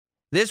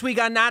This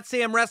week on Not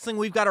Sam Wrestling,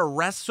 we've got a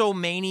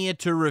WrestleMania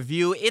to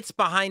review. It's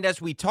behind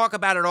us. We talk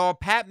about it all.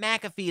 Pat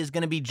McAfee is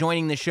going to be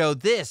joining the show.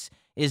 This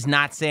is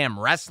Not Sam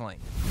Wrestling.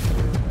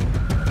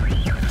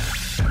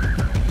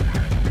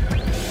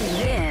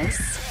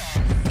 This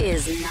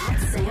is Not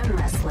Sam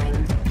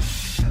Wrestling.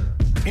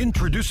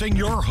 Introducing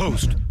your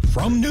host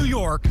from New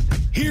York,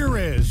 here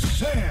is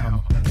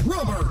Sam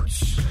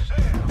Roberts.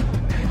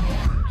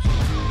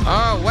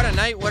 Oh, what a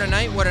night, what a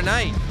night, what a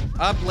night.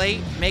 Up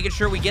late, making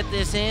sure we get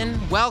this in.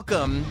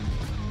 Welcome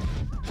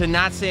to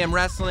Not Sam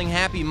Wrestling.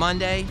 Happy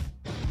Monday.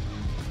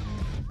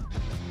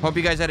 Hope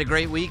you guys had a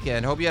great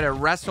weekend. Hope you had a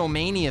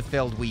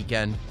WrestleMania-filled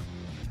weekend.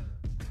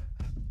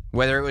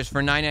 Whether it was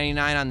for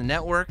 $9.99 on the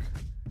network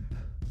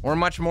or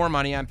much more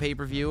money on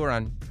pay-per-view or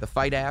on the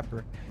Fight app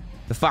or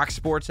the Fox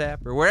Sports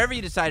app or wherever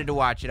you decided to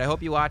watch it. I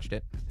hope you watched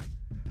it.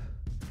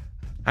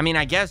 I mean,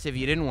 I guess if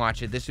you didn't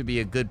watch it, this would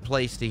be a good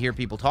place to hear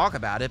people talk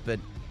about it,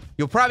 but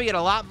you'll probably get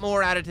a lot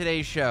more out of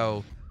today's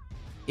show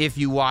if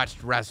you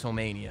watched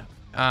WrestleMania.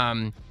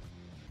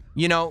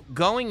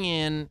 Going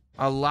in,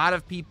 a lot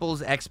of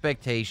people's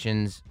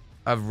expectations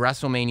of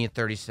WrestleMania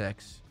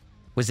 36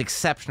 was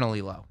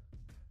exceptionally low.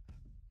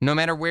 No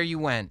matter where you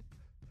went,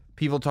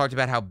 people talked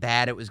about how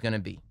bad it was going to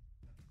be.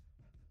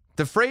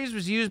 The phrase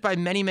was used by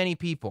many, many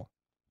people.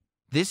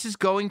 This is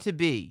going to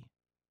be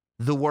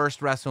the worst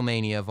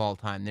WrestleMania of all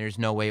time. There's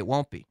no way it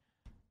won't be.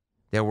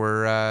 There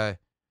were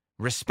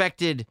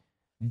respected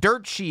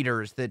dirt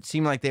sheeters that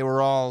seemed like they were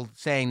all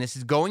saying this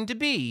is going to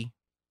be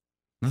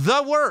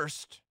the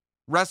worst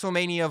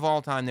WrestleMania of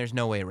all time. There's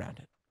no way around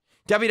it.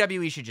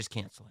 WWE should just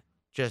cancel it.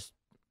 Just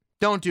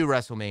don't do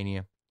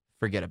WrestleMania.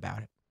 Forget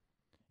about it.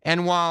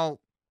 And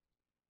while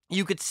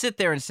you could sit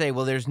there and say,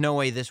 well, there's no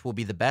way this will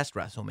be the best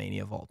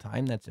WrestleMania of all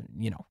time. That's,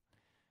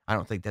 I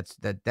don't think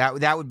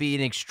that would be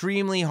an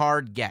extremely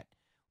hard get.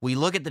 We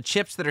look at the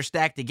chips that are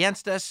stacked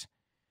against us.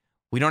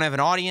 We don't have an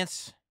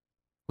audience.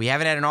 We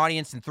haven't had an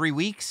audience in 3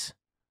 weeks.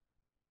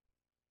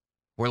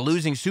 We're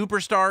losing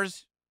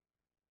superstars.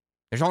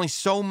 There's only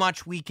so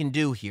much we can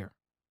do here.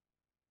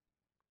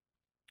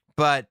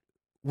 But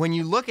when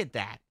you look at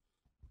that,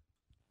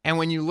 and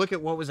when you look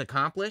at what was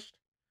accomplished,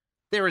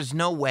 there is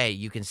no way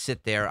you can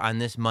sit there on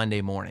this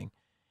Monday morning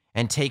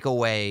and take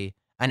away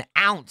an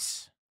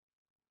ounce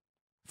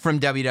from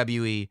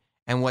WWE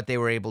and what they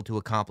were able to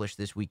accomplish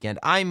this weekend.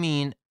 I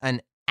mean,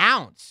 an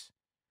ounce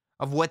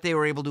of what they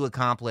were able to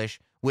accomplish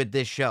with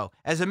this show.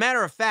 As a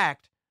matter of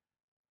fact,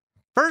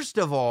 first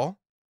of all,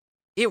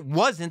 it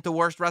wasn't the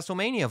worst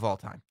WrestleMania of all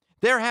time.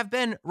 There have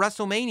been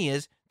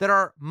WrestleManias that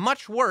are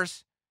much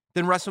worse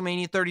than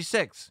WrestleMania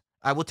 36.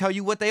 I will tell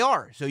you what they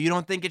are, so you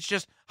don't think it's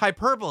just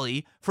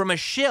hyperbole from a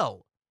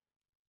shill.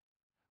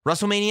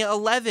 WrestleMania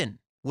 11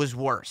 was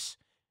worse.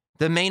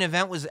 The main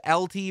event was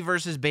LT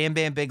versus Bam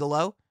Bam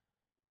Bigelow.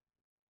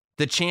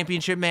 The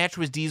championship match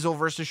was Diesel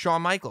versus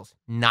Shawn Michaels.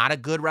 Not a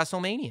good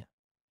WrestleMania.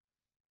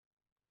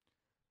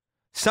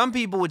 Some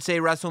people would say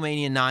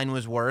WrestleMania 9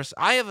 was worse.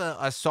 I have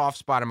a soft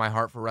spot in my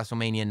heart for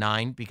WrestleMania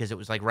 9 because it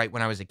was like right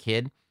when I was a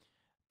kid.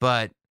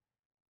 But,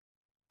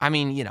 I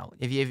mean,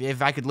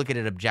 if I could look at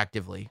it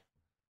objectively,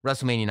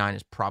 WrestleMania 9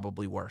 is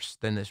probably worse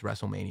than this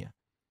WrestleMania.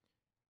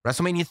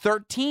 WrestleMania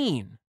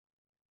 13,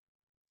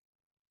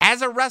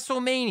 as a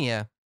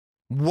WrestleMania,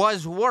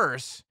 was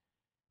worse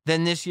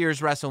than this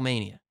year's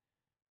WrestleMania.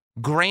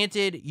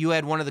 Granted, you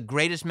had one of the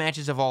greatest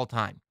matches of all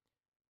time.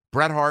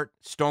 Bret Hart,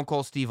 Stone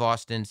Cold Steve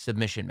Austin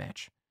submission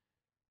match.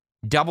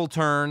 Double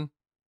turn.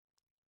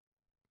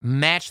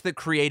 Match that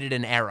created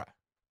an era.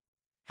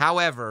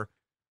 However,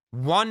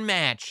 one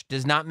match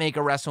does not make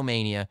a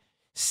WrestleMania.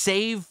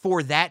 Save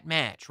for that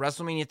match.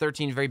 WrestleMania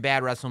 13 is a very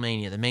bad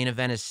WrestleMania. The main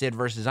event is Sid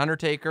versus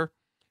Undertaker.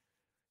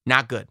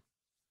 Not good.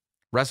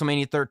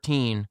 WrestleMania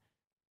 13,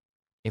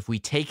 if we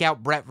take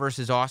out Bret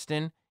versus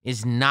Austin,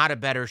 is not a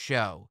better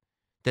show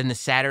than the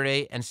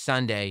Saturday and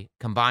Sunday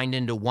combined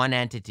into one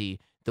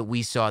entity that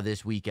we saw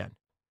this weekend.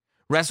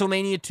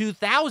 WrestleMania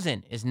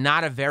 2000 is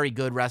not a very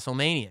good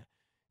WrestleMania.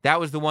 That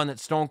was the one that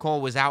Stone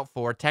Cold was out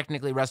for.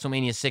 Technically,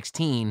 WrestleMania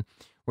 16,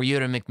 where you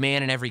had a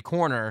McMahon in every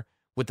corner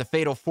with the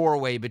fatal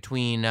four-way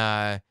between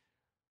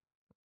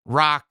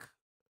Rock,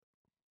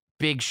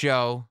 Big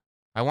Show,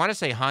 I want to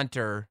say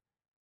Hunter,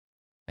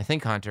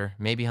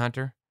 maybe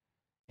Hunter,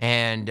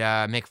 and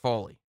Mick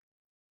Foley.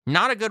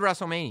 Not a good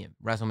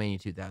WrestleMania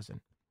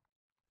 2000.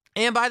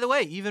 And by the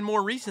way, even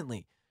more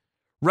recently,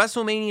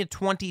 WrestleMania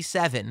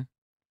 27,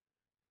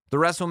 the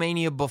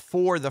WrestleMania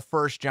before the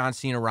first John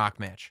Cena Rock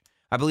match.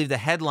 I believe the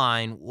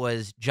headline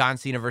was John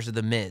Cena versus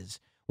The Miz,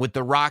 with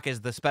The Rock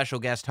as the special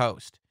guest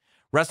host.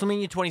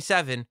 WrestleMania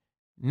 27,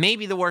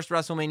 maybe the worst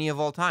WrestleMania of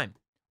all time.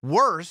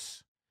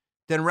 Worse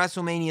than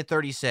WrestleMania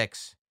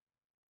 36,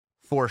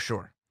 for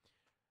sure.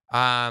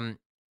 I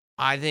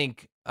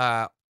think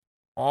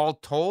all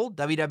told,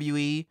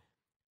 WWE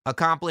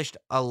accomplished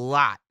a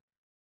lot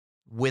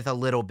with a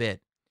little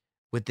bit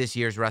with this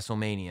year's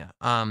WrestleMania.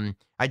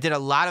 I did a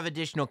lot of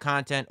additional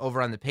content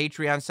over on the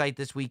Patreon site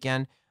this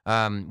weekend.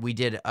 We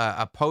did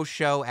a post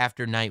show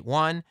after night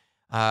one.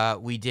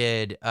 We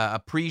did a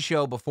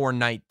pre-show before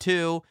night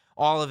 2.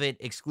 All of it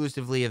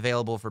exclusively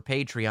available for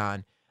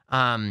Patreon.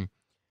 But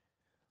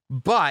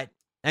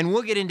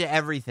we'll get into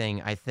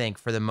everything, I think,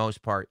 for the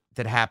most part,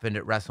 that happened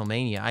at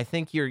WrestleMania. I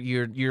think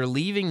you're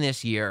leaving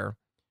this year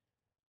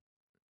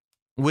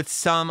with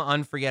some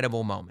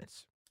unforgettable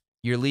moments.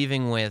 You're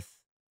leaving with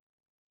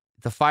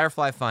the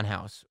Firefly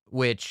Funhouse,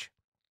 which,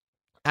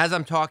 as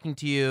I'm talking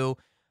to you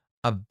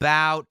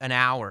about an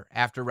hour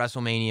after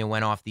WrestleMania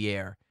went off the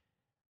air,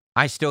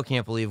 I still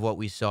can't believe what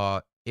we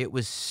saw. It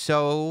was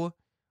so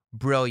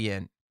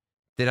brilliant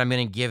that I'm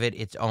going to give it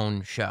its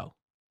own show.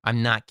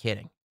 I'm not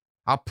kidding.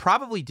 I'll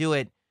probably do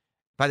it,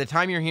 by the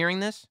time you're hearing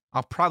this,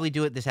 I'll probably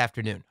do it this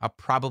afternoon. I'll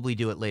probably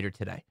do it later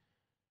today.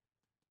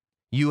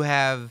 You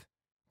have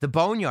the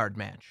Boneyard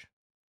match.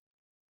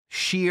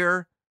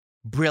 Sheer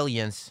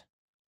brilliance.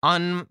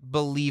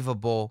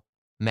 Unbelievable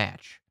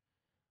match.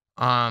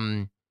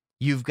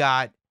 You've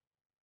got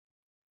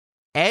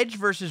Edge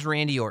versus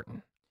Randy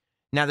Orton.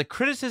 Now, the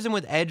criticism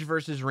with Edge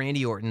versus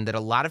Randy Orton that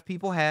a lot of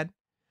people had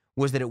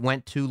was that it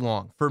went too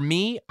long. For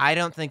me, I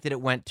don't think that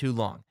it went too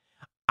long.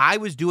 I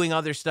was doing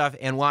other stuff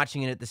and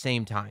watching it at the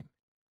same time.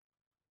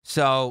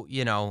 So,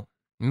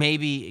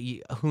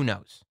 maybe, who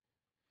knows?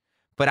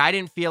 But I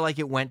didn't feel like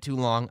it went too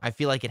long. I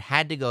feel like it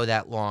had to go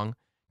that long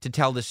to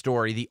tell the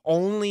story. The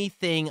only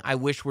thing I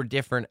wish were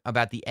different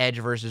about the Edge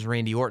versus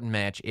Randy Orton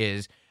match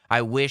is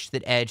I wish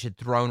that Edge had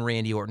thrown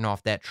Randy Orton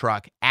off that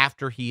truck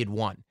after he had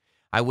won.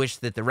 I wish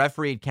that the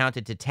referee had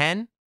counted to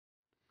 10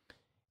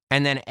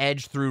 and then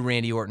Edge threw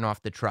Randy Orton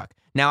off the truck.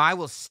 Now, I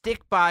will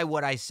stick by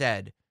what I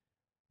said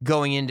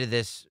going into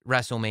this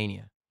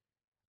WrestleMania.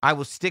 I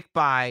will stick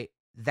by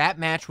that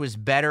match was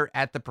better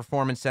at the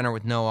Performance Center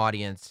with no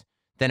audience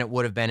than it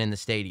would have been in the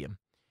stadium.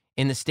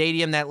 In the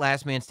stadium, that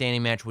last man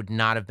standing match would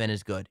not have been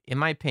as good, in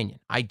my opinion.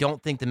 I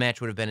don't think the match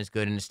would have been as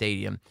good in the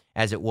stadium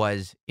as it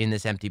was in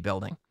this empty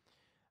building.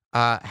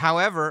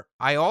 However,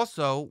 I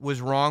also was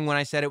wrong when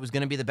I said it was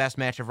going to be the best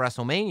match of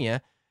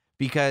WrestleMania,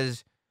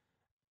 because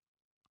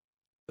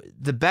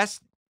the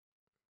best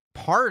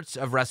parts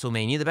of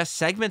WrestleMania, the best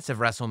segments of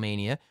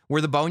WrestleMania,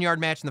 were the Boneyard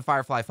match and the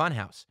Firefly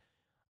Funhouse.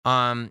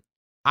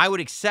 I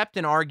would accept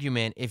an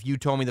argument if you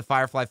told me the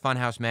Firefly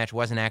Funhouse match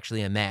wasn't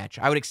actually a match.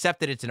 I would accept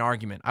that it's an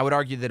argument. I would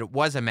argue that it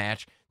was a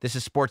match. This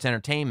is sports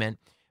entertainment.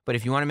 But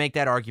if you want to make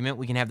that argument,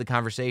 we can have the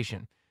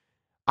conversation.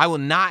 I will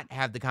not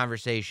have the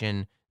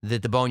conversation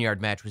that the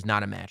Boneyard match was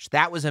not a match.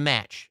 That was a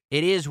match.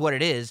 It is what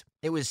it is.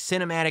 It was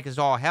cinematic as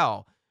all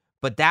hell.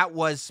 But that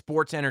was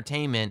sports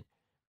entertainment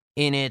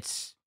in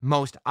its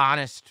most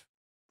honest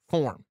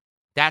form.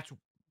 That's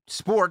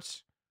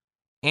sports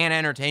and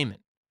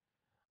entertainment.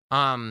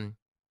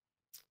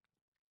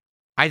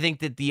 I think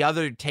that the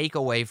other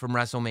takeaway from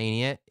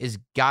WrestleMania is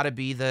got to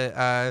be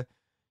the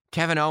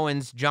Kevin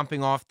Owens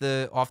jumping off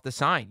the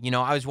sign.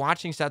 I was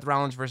watching Seth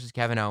Rollins versus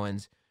Kevin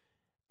Owens,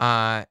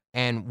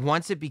 and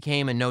once it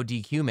became a no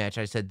DQ match,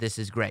 I said, "This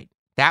is great."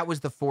 That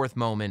was the fourth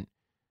moment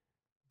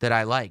that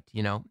I liked,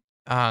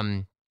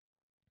 and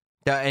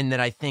that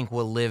I think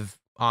will live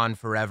on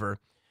forever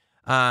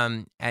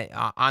on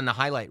the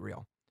highlight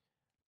reel.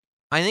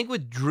 I think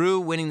with Drew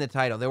winning the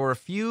title, there were a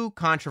few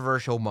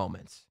controversial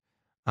moments.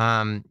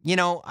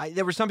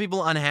 There were some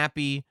people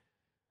unhappy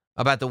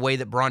about the way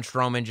that Braun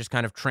Strowman just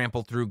kind of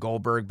trampled through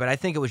Goldberg, but I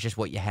think it was just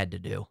what you had to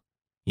do.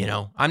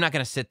 I'm not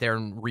going to sit there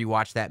and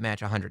rewatch that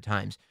match 100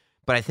 times,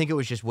 but I think it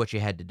was just what you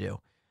had to do.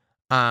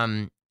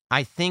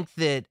 I think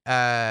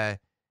that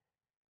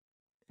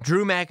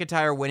Drew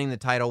McIntyre winning the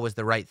title was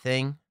the right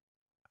thing.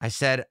 I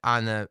said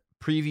on the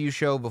preview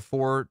show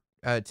before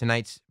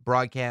tonight's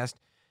broadcast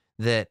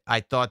that I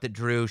thought that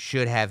Drew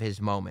should have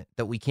his moment,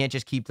 that we can't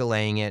just keep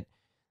delaying it,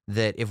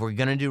 that if we're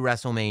going to do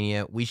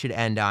WrestleMania, we should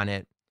end on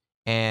it.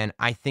 And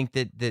I think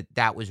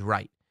that was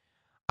right.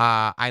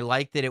 I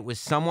like that it was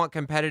somewhat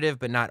competitive,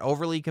 but not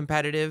overly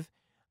competitive.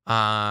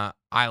 I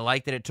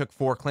like that it took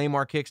 4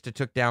 Claymore kicks to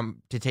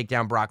take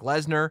down Brock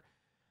Lesnar.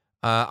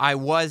 I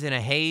was in a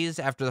haze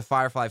after the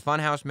Firefly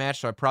Funhouse match,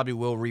 so I probably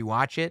will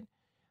rewatch it.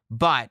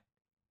 But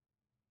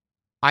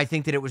I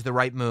think that it was the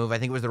right move. I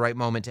think it was the right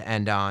moment to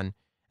end on,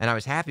 and I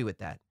was happy with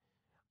that.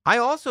 I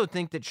also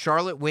think that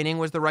Charlotte winning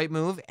was the right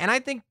move, and I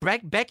think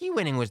Becky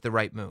winning was the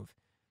right move.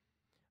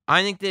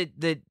 I think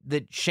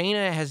that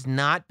Shayna has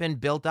not been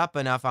built up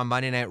enough on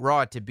Monday Night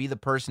Raw to be the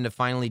person to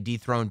finally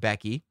dethrone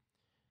Becky.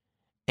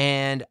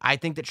 And I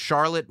think that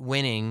Charlotte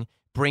winning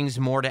brings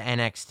more to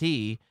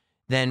NXT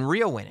than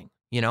Rhea winning.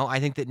 I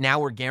think that now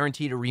we're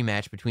guaranteed a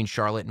rematch between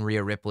Charlotte and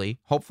Rhea Ripley,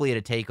 hopefully at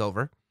a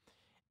TakeOver.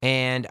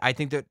 And I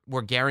think that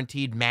we're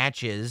guaranteed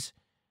matches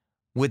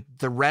with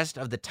the rest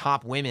of the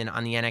top women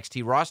on the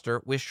NXT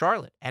roster with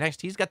Charlotte.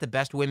 NXT's got the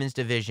best women's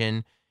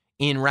division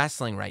in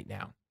wrestling right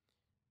now.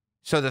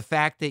 So the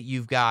fact that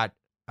you've got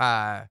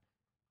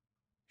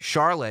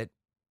Charlotte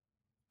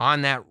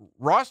on that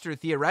roster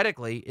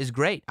theoretically is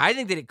great. I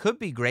think that it could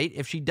be great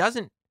if she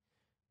doesn't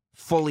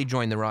fully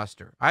join the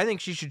roster. I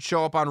think she should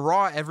show up on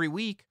Raw every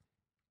week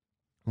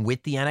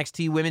with the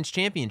NXT Women's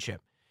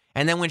Championship.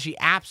 And then when she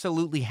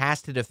absolutely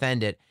has to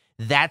defend it,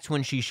 that's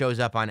when she shows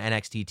up on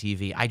NXT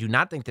TV. I do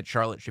not think that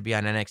Charlotte should be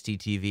on NXT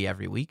TV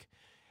every week.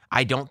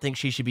 I don't think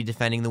she should be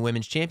defending the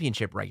women's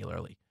championship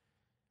regularly.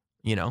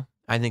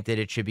 I think that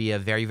it should be a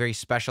very, very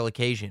special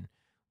occasion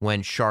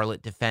when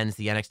Charlotte defends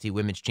the NXT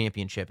Women's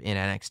Championship in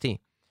NXT.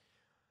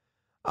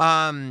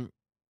 What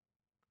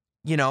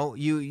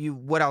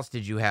else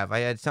did you have? I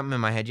had something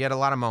in my head. You had a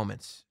lot of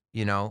moments,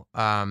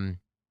 I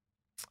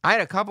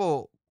had a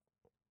couple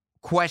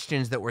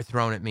questions that were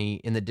thrown at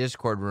me in the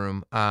Discord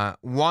room.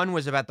 One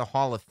was about the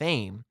Hall of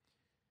Fame.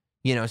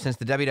 Since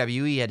the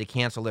WWE had to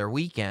cancel their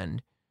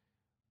weekend,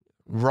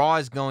 Raw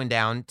is going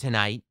down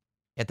tonight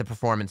at the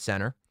Performance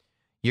Center.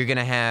 You're going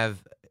to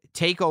have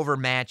takeover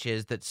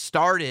matches that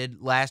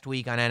started last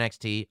week on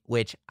NXT,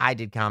 which I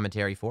did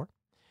commentary for.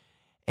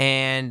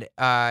 And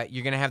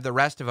you're going to have the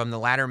rest of them, the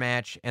ladder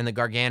match and the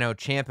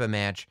Gargano-Ciampa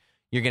match,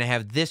 you're going to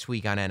have this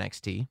week on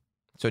NXT.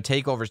 So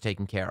takeover's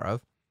taken care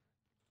of.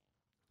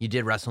 You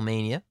did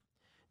WrestleMania.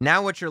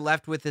 Now what you're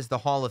left with is the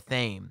Hall of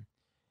Fame.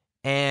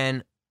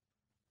 And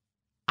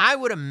I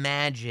would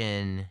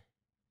imagine,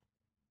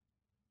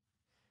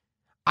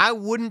 I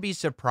wouldn't be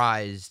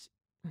surprised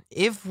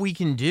if we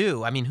can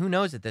do, who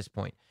knows at this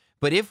point,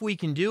 but if we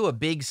can do a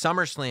big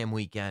SummerSlam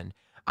weekend,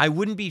 I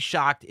wouldn't be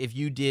shocked if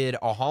you did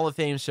a Hall of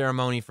Fame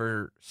ceremony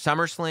for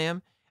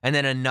SummerSlam and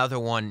then another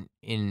one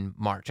in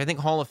March. I think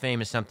Hall of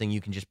Fame is something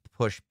you can just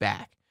push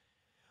back.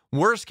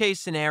 Worst case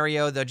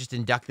scenario, they'll just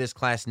induct this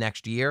class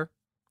next year.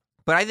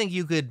 But I think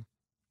you could,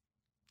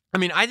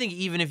 I think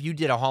even if you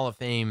did a Hall of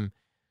Fame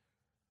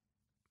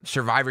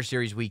Survivor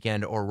Series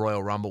weekend or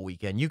Royal Rumble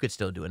weekend, you could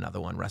still do another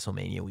one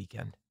WrestleMania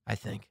weekend, I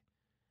think.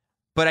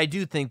 But I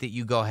do think that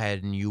you go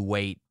ahead and you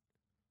wait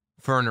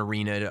for an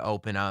arena to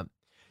open up.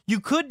 You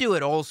could do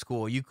it old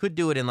school. You could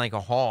do it in like a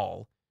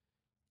hall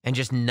and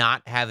just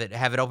not have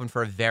it open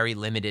for a very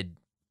limited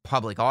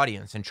public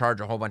audience and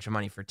charge a whole bunch of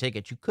money for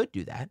tickets. You could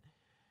do that.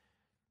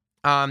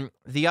 I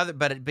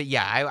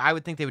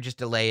would think they would just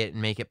delay it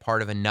and make it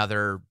part of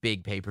another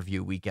big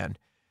pay-per-view weekend.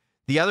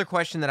 The other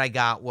question that I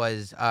got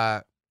was,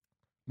 now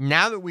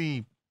that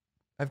we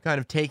have kind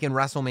of taken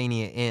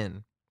WrestleMania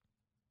in,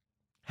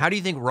 how do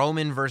you think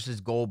Roman versus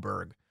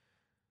Goldberg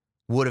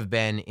would have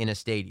been in a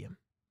stadium?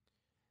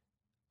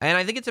 And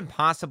I think it's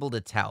impossible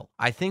to tell.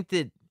 I think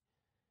that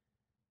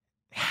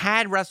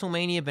had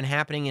WrestleMania been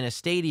happening in a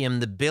stadium,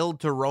 the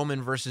build to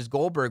Roman versus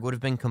Goldberg would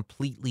have been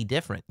completely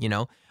different.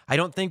 I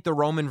don't think the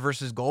Roman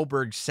versus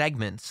Goldberg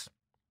segments,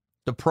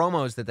 the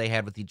promos that they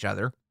had with each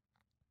other,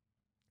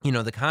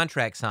 the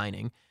contract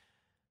signing,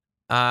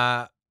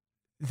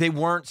 they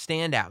weren't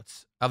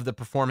standouts of the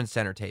Performance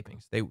Center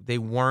tapings. They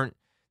weren't.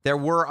 There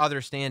were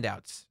other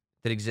standouts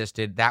that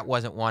existed. That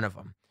wasn't one of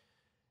them.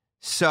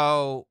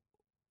 So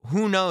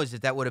who knows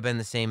if that would have been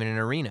the same in an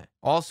arena.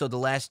 Also, the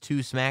last two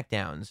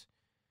SmackDowns,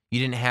 you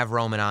didn't have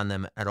Roman on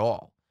them at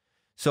all.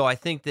 So I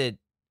think that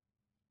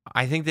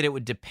it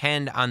would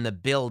depend on the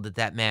build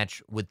that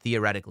match would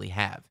theoretically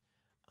have.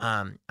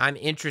 I'm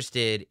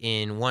interested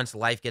in, once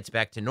life gets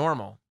back to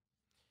normal,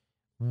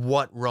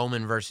 what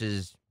Roman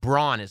versus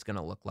Braun is going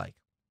to look like.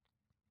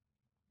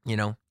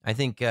 I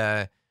think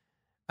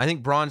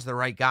Braun's the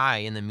right guy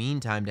in the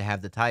meantime to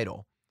have the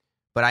title,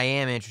 but I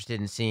am interested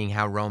in seeing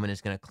how Roman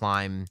is going to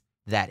climb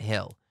that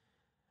hill.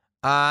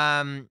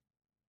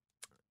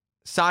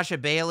 Sasha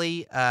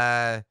Bailey,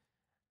 I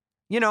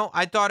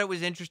thought it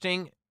was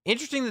interesting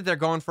that they're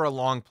going for a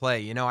long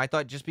play. I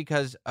thought just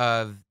because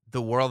of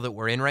the world that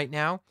we're in right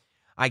now,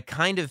 I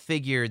kind of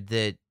figured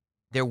that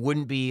there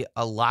wouldn't be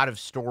a lot of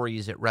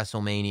stories at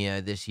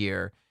WrestleMania this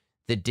year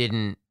that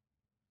didn't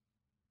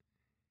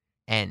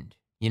end.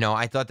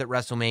 I thought that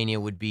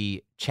WrestleMania would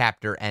be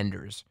chapter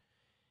enders.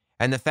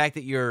 And the fact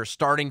that you're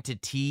starting to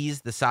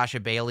tease the Sasha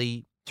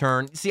Bailey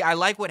turn. See, I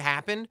like what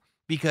happened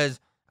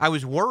because I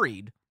was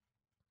worried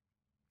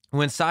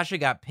when Sasha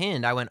got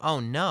pinned. I went,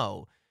 oh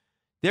no,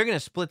 they're going to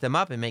split them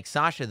up and make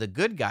Sasha the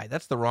good guy.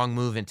 That's the wrong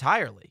move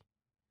entirely.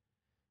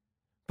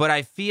 But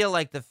I feel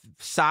like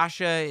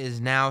Sasha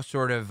is now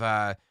sort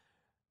of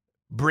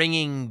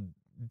bringing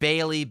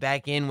Bailey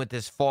back in with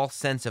this false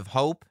sense of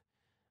hope,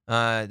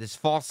 this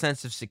false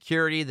sense of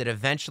security that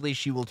eventually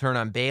she will turn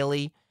on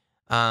Bailey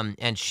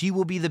and she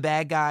will be the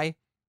bad guy.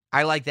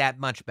 I like that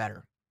much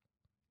better.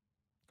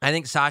 I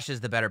think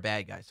Sasha's the better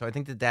bad guy. So I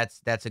think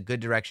that's a good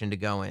direction to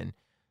go in.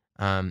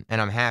 And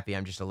I'm happy.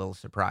 I'm just a little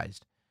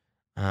surprised.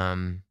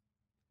 And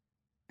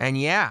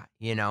yeah,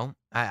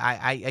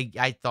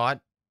 I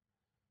thought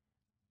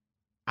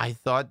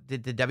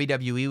that the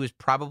WWE was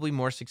probably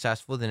more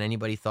successful than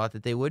anybody thought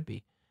that they would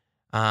be.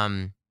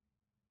 I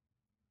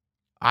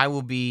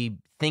will be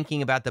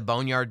thinking about the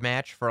Boneyard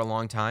match for a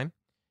long time.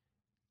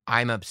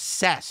 I'm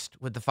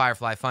obsessed with the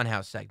Firefly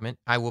Funhouse segment.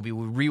 I will be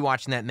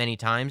rewatching that many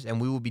times, and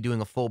we will be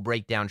doing a full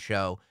breakdown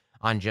show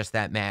on just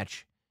that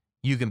match.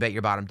 You can bet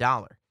your bottom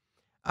dollar.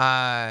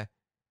 I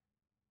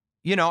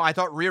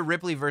thought Rhea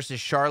Ripley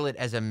versus Charlotte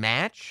as a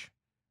match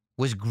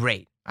was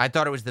great. I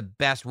thought it was the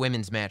best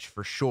women's match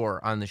for sure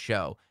on the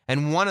show,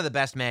 and one of the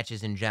best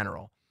matches in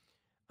general.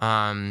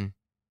 I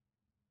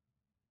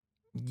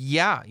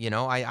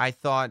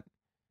thought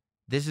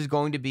this is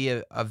going to be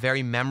a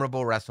very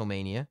memorable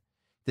WrestleMania.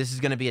 This is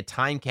going to be a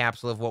time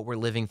capsule of what we're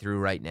living through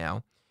right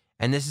now.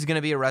 And this is going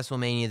to be a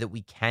WrestleMania that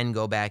we can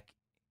go back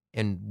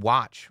and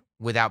watch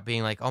without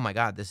being like, oh my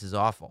God, this is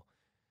awful.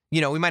 You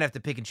know, we might have to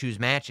pick and choose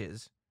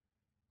matches,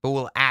 but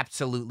we'll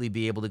absolutely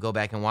be able to go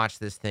back and watch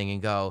this thing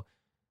and go,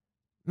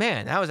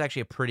 man, that was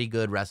actually a pretty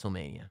good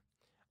WrestleMania.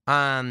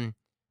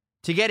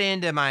 To get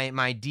into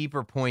my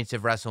deeper points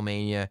of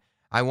WrestleMania,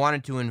 I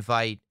wanted to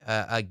invite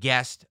a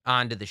guest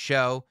onto the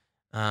show.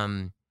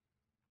 You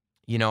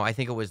know, I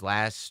think it was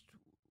last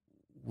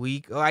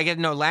week.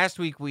 Last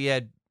week we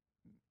had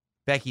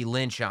Becky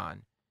Lynch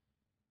on.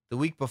 The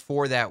week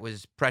before that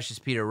was Precious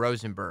Peter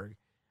Rosenberg.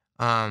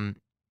 And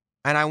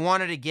I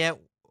wanted to get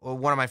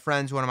one of my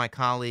friends, one of my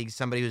colleagues,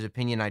 somebody whose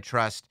opinion I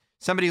trust,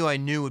 somebody who I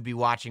knew would be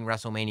watching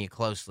WrestleMania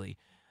closely,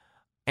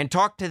 and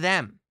talk to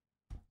them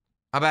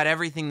about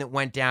everything that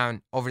went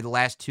down over the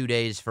last 2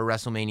 days for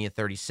WrestleMania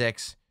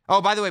 36.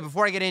 Oh, by the way,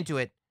 before I get into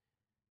it,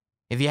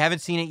 if you haven't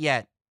seen it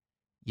yet,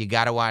 you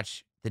got to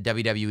watch the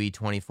WWE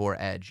 24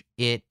 Edge.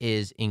 It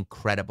is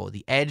incredible.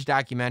 The Edge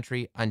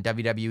documentary on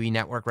WWE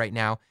Network right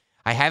now.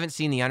 I haven't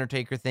seen the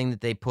Undertaker thing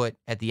that they put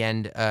at the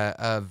end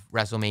of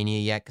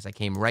WrestleMania yet because I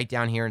came right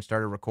down here and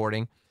started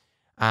recording.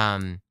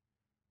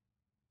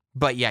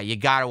 But yeah, you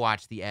got to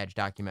watch the Edge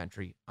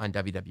documentary on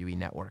WWE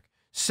Network.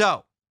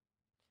 So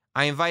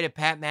I invited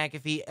Pat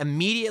McAfee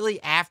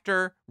immediately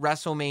after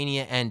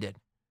WrestleMania ended.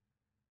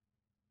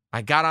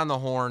 I got on the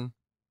horn.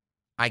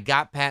 I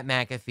got Pat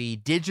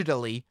McAfee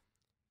digitally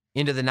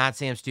into the Not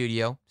Sam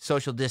studio.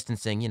 Social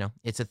distancing, you know,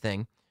 it's a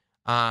thing.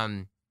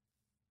 And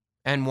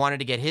wanted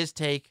to get his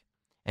take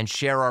and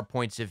share our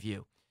points of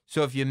view.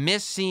 So if you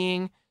miss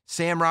seeing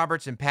Sam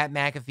Roberts and Pat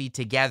McAfee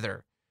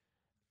together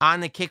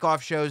on the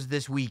kickoff shows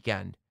this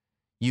weekend,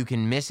 you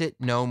can miss it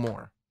no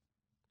more.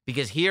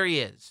 Because here he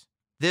is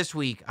this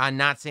week on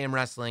Not Sam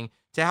Wrestling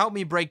to help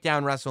me break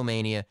down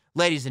WrestleMania.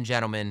 Ladies and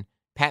gentlemen,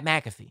 Pat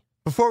McAfee.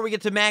 Before we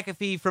get to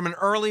McAfee, from an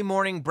early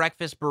morning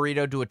breakfast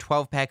burrito to a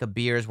 12-pack of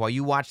beers while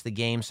you watch the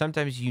game,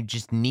 sometimes you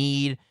just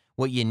need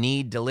what you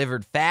need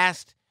delivered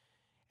fast.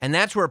 And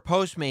that's where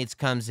Postmates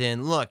comes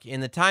in. Look,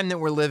 in the time that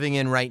we're living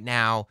in right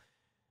now,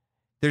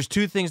 there's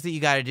two things that you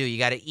got to do. You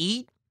got to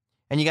eat,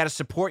 and you got to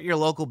support your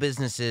local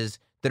businesses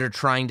that are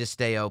trying to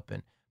stay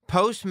open.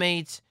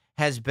 Postmates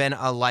has been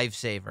a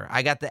lifesaver.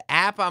 I got the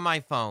app on my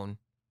phone.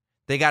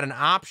 They got an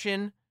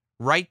option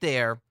right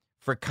there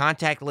for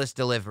contactless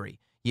delivery.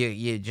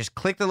 You just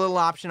click the little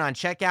option on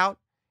checkout,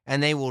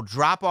 and they will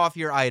drop off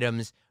your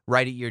items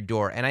right at your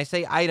door. And I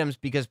say items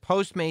because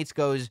Postmates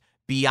goes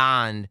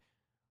beyond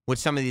what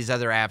some of these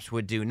other apps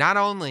would do. Not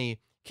only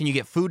can you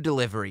get food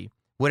delivery,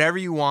 whatever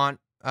you want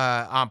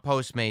on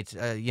Postmates,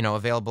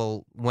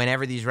 available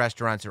whenever these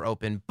restaurants are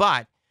open,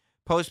 but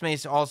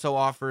Postmates also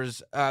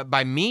offers,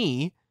 by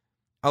me,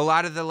 a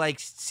lot of the like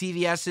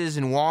CVS's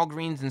and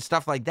Walgreens and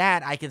stuff like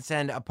that. I can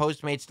send a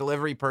Postmates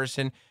delivery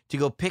person to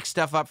go pick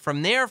stuff up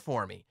from there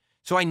for me.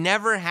 So I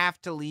never have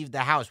to leave the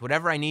house.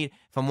 Whatever I need,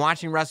 if I'm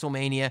watching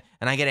WrestleMania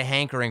and I get a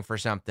hankering for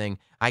something,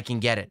 I can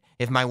get it.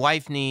 If my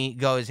wife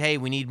goes, hey,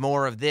 we need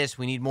more of this,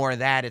 we need more of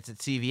that, it's at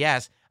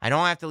CVS, I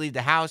don't have to leave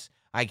the house.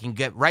 I can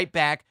get right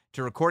back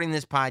to recording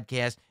this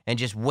podcast and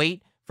just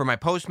wait for my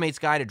Postmates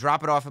guy to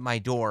drop it off at my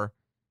door.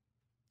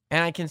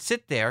 And I can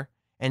sit there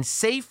and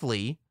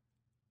safely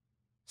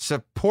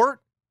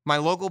support my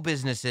local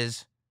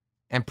businesses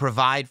and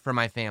provide for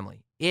my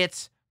family.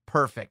 It's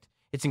perfect.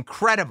 It's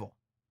incredible.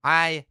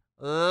 I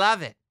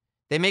love it.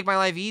 They make my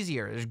life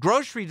easier. There's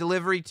grocery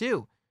delivery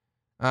too.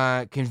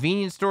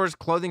 Convenience stores,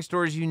 clothing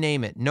stores, you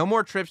name it. No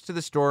more trips to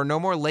the store. No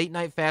more late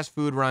night fast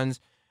food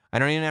runs. I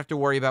don't even have to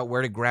worry about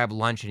where to grab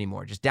lunch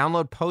anymore. Just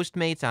download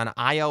Postmates on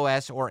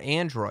iOS or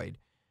Android.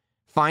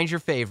 Find your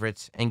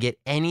favorites and get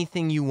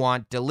anything you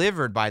want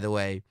delivered, by the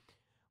way,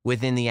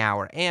 within the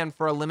hour. And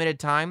for a limited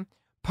time,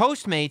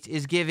 Postmates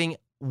is giving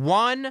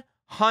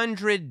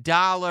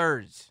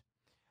 $100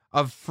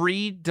 of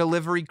free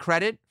delivery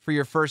credit for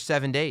your first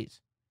 7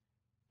 days.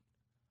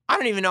 I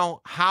don't even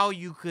know how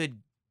you could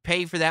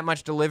pay for that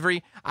much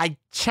delivery. I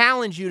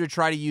challenge you to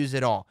try to use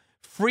it all.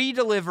 Free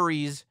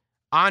deliveries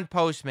on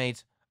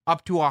Postmates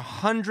up to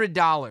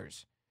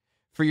 $100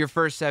 for your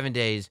first 7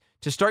 days.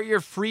 To start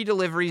your free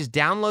deliveries,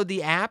 download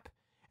the app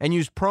and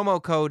use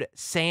promo code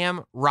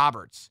Sam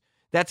Roberts.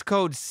 That's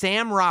code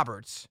Sam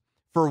Roberts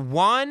for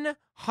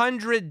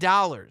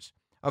 $100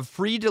 of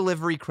free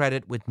delivery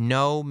credit with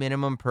no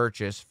minimum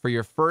purchase for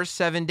your first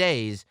 7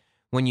 days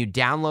when you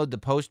download the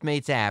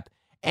Postmates app.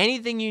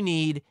 Anything you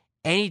need,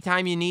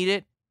 anytime you need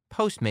it,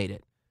 Postmate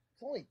it.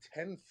 It's only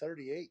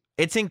 10:38.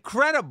 It's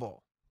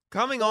incredible.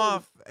 Coming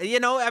off,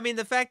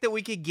 the fact that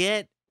we could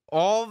get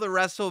all the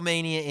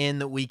WrestleMania in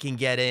that we can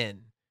get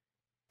in,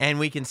 and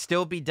we can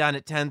still be done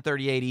at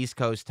 10:38 East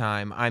Coast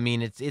time. I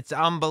mean, it's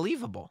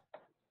unbelievable.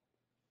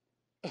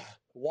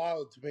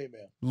 Wild to me,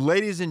 man.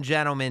 Ladies and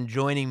gentlemen,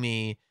 joining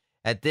me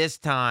at this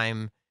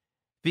time,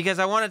 because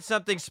I wanted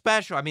something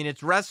special. I mean,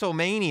 it's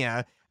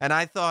WrestleMania, and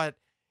I thought,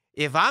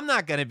 if I'm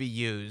not going to be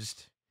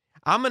used,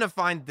 I'm going to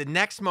find the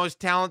next most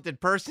talented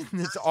person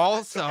that's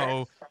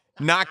also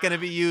not going to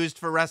be used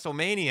for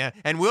WrestleMania,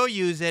 and we'll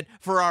use it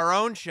for our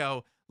own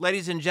show.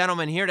 Ladies and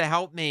gentlemen, here to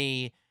help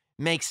me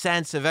make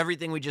sense of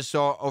everything we just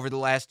saw over the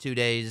last 2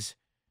 days.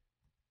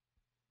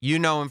 You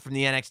know him from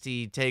the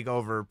NXT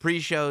TakeOver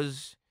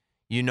pre-shows.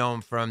 You know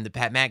him from the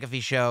Pat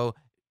McAfee Show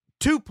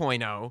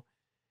 2.0.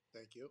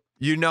 Thank you.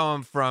 You know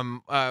him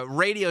from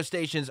radio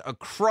stations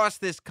across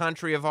this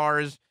country of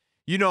ours.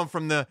 You know him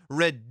from the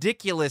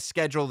ridiculous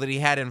schedule that he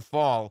had in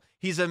fall.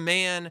 He's a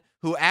man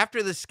who,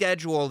 after the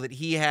schedule that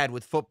he had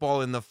with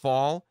football in the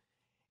fall,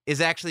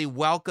 is actually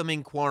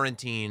welcoming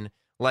quarantine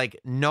like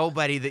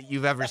nobody that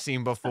you've ever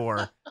seen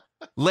before.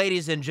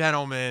 Ladies and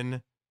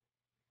gentlemen,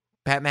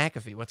 Pat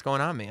McAfee, what's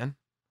going on, man?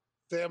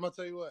 Sam, I'll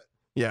tell you what.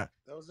 Yeah.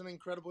 That was an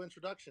incredible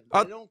introduction. Oh.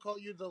 I don't call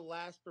you the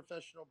last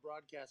professional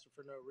broadcaster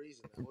for no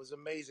reason. That was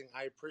amazing.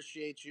 I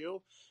appreciate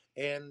you.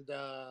 And,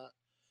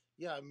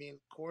 yeah, I mean,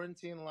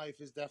 quarantine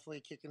life is definitely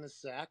kicking a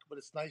sack, but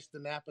it's nice to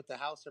nap at the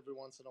house every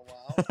once in a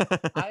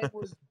while. I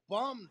was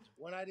bummed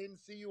when I didn't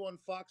see you on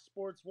Fox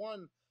Sports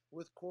 1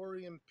 with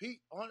Corey and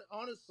Pete.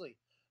 Honestly,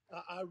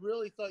 I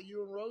really thought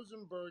you and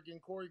Rosenberg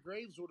and Corey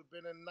Graves would have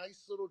been a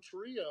nice little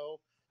trio,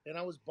 and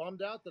I was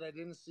bummed out that I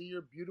didn't see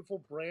your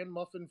beautiful brand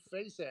muffin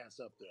face ass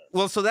up there.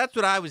 Well, so that's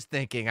what I was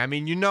thinking. I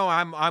mean, you know,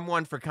 I'm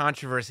one for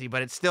controversy,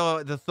 but it's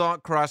still, the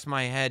thought crossed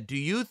my head. Do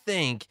you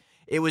think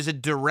it was a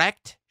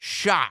direct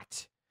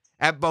shot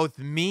at both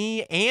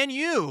me and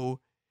you,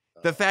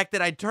 the fact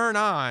that I turn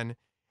on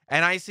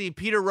and I see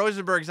Peter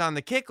Rosenberg's on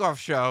the kickoff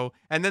show,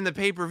 and then the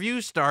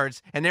pay-per-view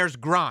starts, and there's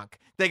Gronk.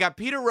 They got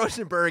Peter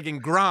Rosenberg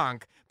and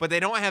Gronk, but they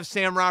don't have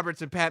Sam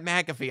Roberts and Pat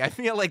McAfee. I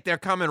feel like they're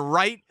coming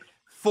right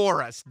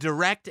for us,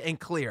 direct and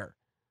clear.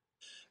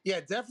 Yeah,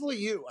 definitely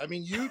you. I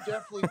mean, you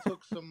definitely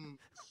took some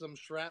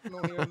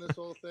shrapnel here in this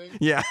whole thing.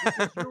 Yeah.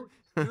 Because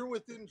you're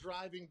within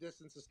driving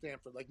distance of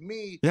Stanford. Like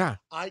me, Yeah.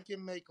 I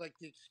can make like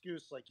the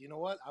excuse, like, you know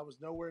what? I was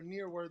nowhere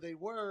near where they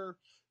were,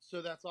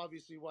 so that's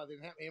obviously why they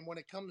didn't have me. And when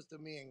it comes to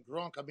me and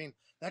Gronk, I mean,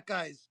 that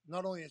guy's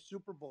not only a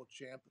Super Bowl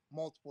champ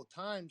multiple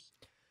times,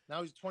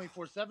 now he's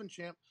 24/7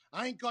 champ.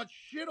 I ain't got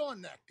shit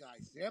on that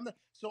guy, Sam.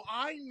 So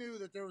I knew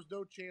that there was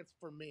no chance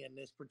for me in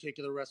this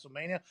particular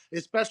WrestleMania,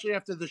 especially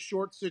after the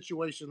short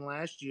situation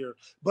last year.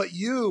 But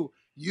you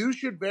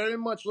should very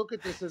much look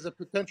at this as a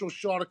potential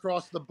shot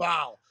across the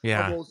bow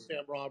of old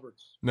Sam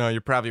Roberts. No,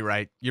 you're probably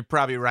right. You're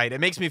probably right. It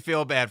makes me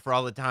feel bad for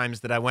all the times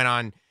that I went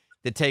on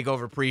the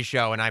TakeOver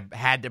pre-show and I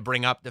had to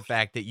bring up the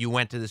fact that you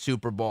went to the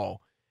Super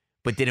Bowl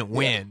but didn't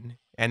win.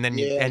 And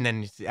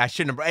then I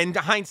shouldn't have, in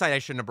hindsight, I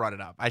shouldn't have brought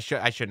it up. I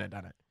shouldn't have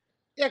done it.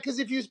 Yeah, because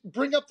if you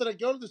bring up that I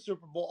go to the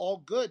Super Bowl,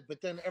 all good.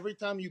 But then every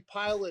time you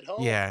pile it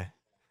home,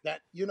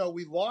 that, you know,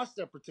 we lost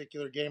that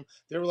particular game,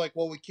 they were like,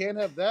 well, we can't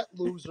have that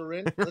loser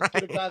in. Let's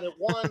get a guy that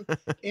won.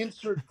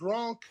 Insert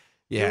Gronk.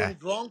 Doing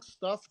Gronk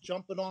stuff,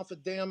 jumping off a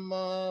damn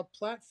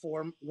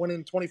platform,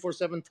 winning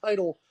 24/7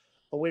 title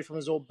away from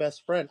his old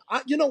best friend.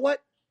 You know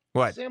what?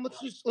 What? Sam,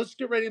 let's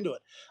get right into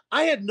it.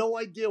 I had no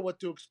idea what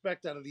to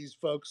expect out of these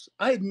folks.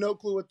 I had no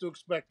clue what to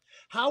expect.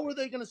 How are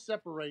they going to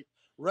separate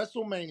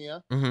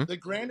WrestleMania, the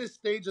grandest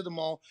stage of them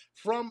all,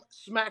 from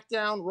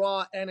SmackDown,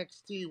 Raw,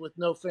 NXT with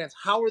no fans?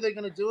 How are they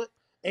going to do it?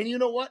 And you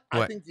know what?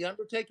 I think the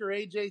Undertaker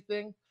AJ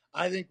thing,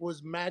 I think,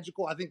 was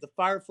magical. I think the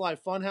Firefly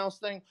Funhouse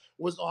thing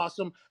was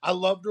awesome. I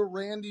loved the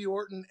Randy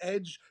Orton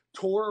Edge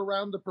tour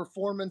around the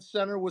Performance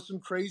Center with some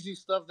crazy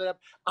stuff. That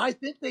I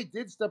think they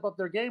did step up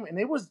their game, and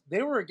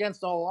they were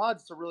against all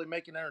odds to really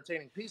make an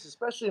entertaining piece,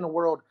 especially in a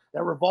world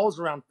that revolves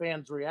around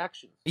fans'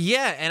 reactions.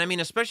 Yeah, and I mean,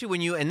 especially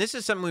when and this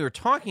is something we were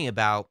talking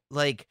about,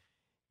 like,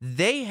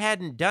 they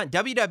hadn't done,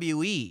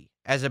 WWE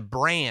as a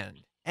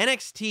brand,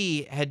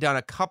 NXT had done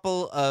a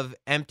couple of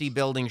empty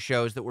building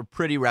shows that were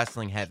pretty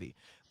wrestling heavy.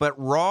 But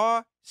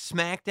Raw,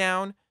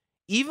 SmackDown,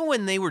 even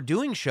when they were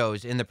doing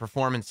shows in the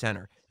Performance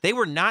Center, they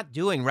were not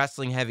doing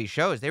wrestling heavy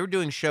shows. They were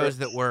doing shows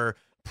that were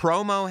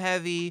promo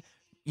heavy,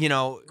 you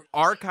know,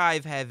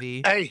 archive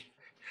heavy. Hey,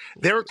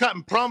 they were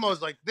cutting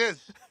promos like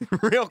this.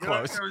 Real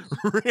close.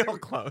 Real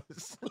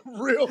close.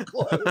 Real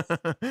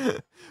close.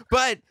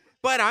 But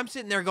I'm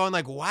sitting there going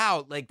like,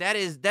 wow, like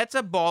that's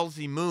a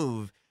ballsy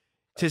move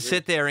to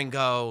sit there and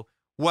go,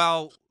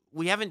 well,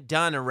 we haven't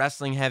done a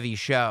wrestling heavy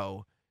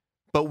show,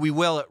 but we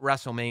will at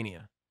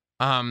WrestleMania.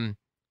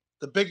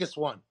 The biggest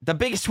one. The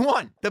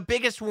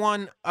biggest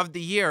one of the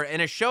year,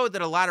 and a show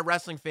that a lot of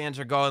wrestling fans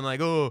are going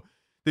like, oh,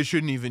 they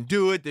shouldn't even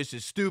do it. This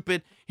is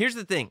stupid. Here's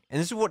the thing, and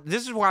this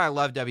is why I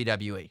love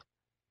WWE.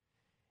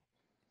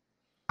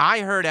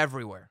 I heard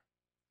everywhere,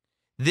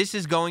 this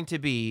is going to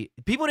be,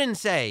 people didn't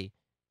say,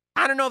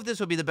 I don't know if this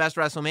will be the best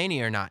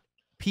WrestleMania or not.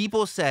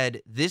 People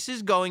said this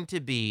is going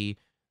to be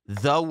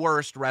the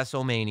worst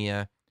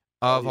WrestleMania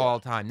of all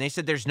time. They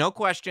said there's no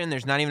question,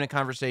 there's not even a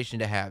conversation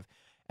to have.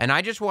 And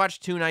I just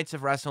watched 2 nights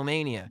of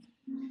WrestleMania,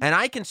 and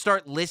I can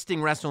start listing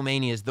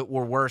WrestleManias that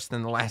were worse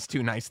than the last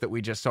 2 nights that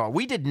we just saw.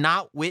 We did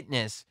not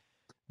witness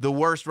the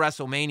worst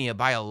WrestleMania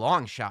by a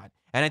long shot.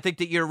 And I think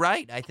that you're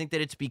right. I think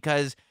that it's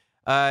because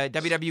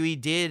WWE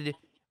did,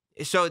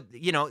 so,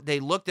 you know, they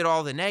looked at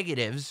all the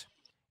negatives,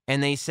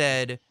 and they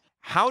said,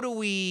 how do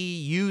we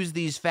use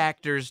these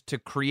factors to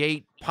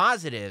create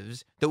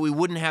positives that we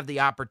wouldn't have the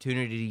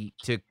opportunity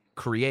to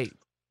create?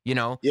 You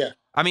know? Yeah.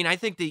 I mean, I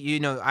think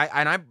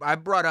that, I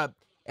brought up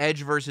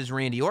Edge versus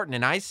Randy Orton,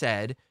 and I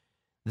said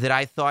that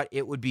I thought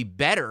it would be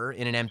better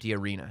in an empty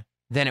arena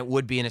than it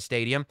would be in a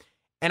stadium.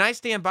 And I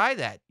stand by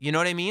that. You know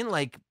what I mean?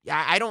 Like,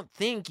 I don't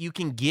think you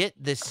can get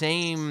the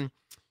same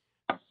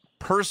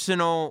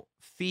personal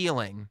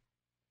feeling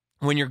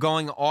when you're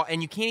going all,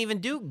 and you can't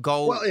even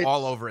go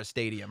all over a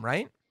stadium,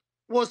 right?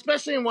 Well,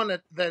 especially in one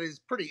that is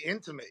pretty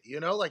intimate,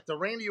 like the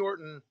Randy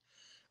Orton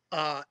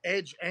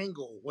Edge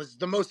angle was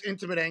the most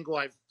intimate angle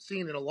I've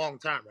seen in a long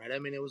time, right? I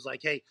mean, it was like,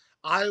 hey,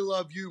 I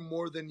love you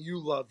more than you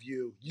love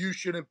you. You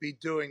shouldn't be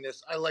doing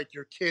this. I like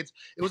your kids.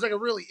 It was like a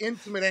really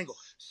intimate angle.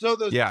 So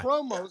those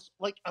promos,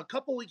 like a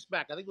couple weeks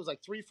back, I think it was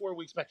like 3-4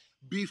 weeks back,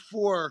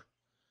 before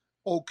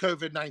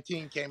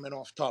COVID-19 came in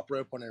off top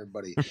rope on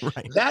everybody.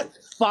 Right. That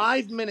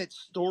 5-minute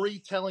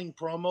storytelling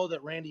promo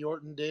that Randy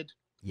Orton did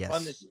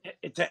on this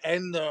to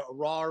end the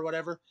Raw or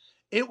whatever,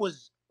 it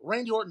was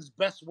Randy Orton's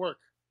best work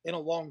in a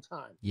long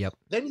time. Yep.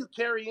 Then you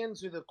carry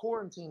into the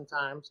quarantine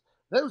times,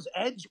 those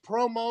Edge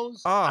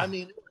promos. I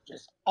mean, it was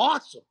just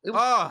awesome. It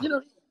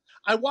was,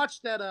 I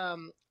watched that.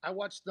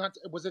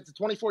 Was it the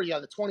 24? Yeah,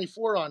 the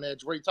 24 on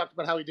Edge, where he talked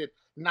about how he did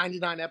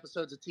 99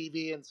 episodes of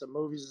TV and some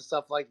movies and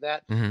stuff like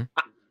that. Mm-hmm.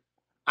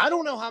 I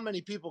don't know how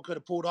many people could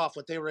have pulled off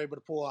what they were able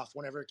to pull off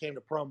whenever it came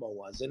to promo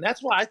was. And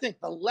that's why I think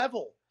the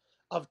level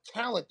of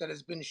talent that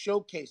has been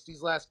showcased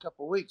these last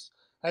couple of weeks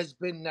has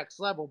been next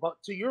level.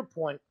 But to your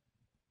point,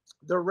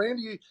 the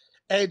Randy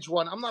Edge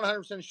one, I'm not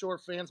 100% sure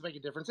fans make a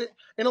difference.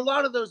 In a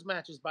lot of those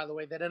matches, by the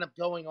way, that end up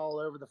going all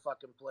over the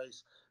fucking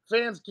place,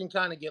 fans can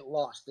kind of get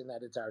lost in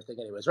that entire thing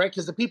anyways, right?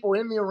 Because the people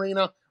in the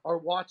arena are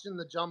watching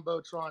the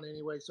Jumbotron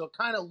anyway, so it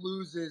kind of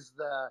loses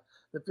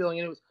the feeling.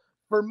 Anyways,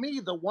 for me,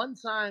 the one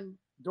time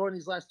during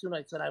these last 2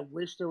 nights that I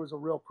wish there was a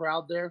real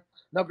crowd there,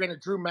 now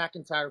granted, Drew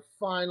McIntyre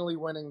finally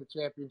winning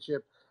the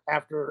championship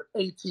after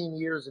 18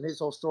 years and his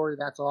whole story,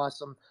 that's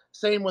awesome.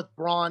 Same with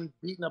Braun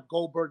beating up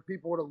Goldberg.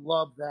 People would have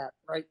loved that,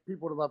 right?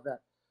 People would have loved that.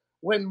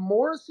 When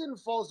Morrison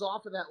falls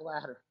off of that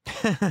ladder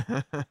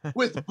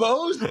with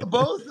both of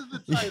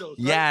the titles,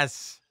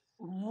 yes,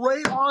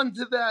 right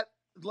onto that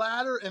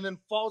ladder and then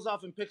falls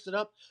off and picks it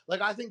up,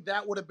 like I think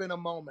that would have been a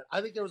moment.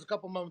 I think there was a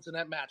couple moments in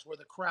that match where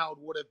the crowd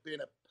would have been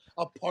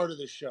a part of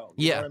the show.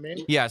 You know what I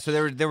mean? Yeah,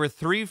 so there were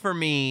 3 for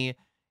me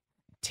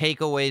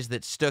takeaways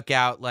that stuck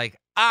out, like,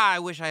 I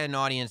wish I had an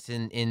audience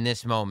in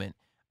this moment.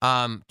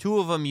 2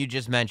 of them you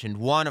just mentioned.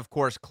 One, of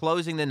course,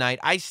 closing the night.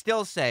 I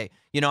still say,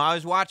 I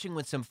was watching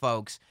with some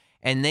folks,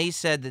 and they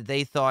said that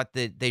they thought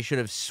that they should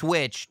have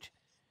switched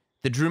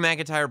the Drew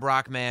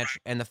McIntyre-Brock match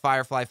and the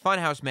Firefly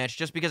Funhouse match,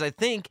 just because I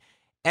think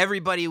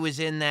everybody was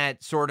in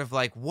that sort of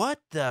like, what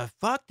the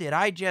fuck did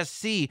I just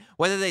see?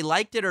 Whether they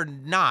liked it or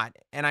not,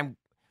 and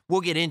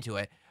we'll get into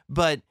it,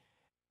 but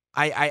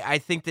I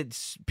think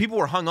that people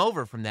were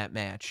hungover from that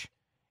match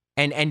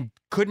and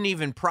couldn't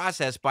even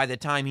process by the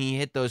time he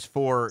hit those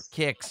 4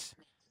 kicks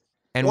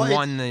and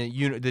won the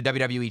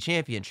WWE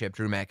Championship,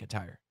 Drew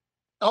McIntyre.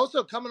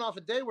 Also coming off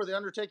a day where the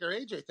Undertaker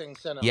AJ thing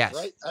sent out, yes,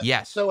 right?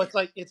 Yes. So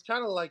it's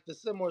kind of like the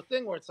similar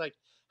thing where it's like,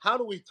 how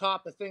do we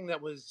top a thing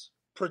that was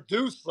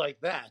produced like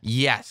that?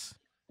 Yes.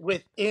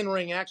 With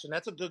in-ring action.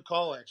 That's a good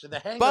call, actually. The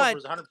Hangover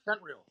is 100%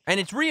 real. And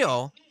it's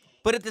real,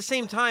 but at the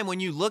same time, when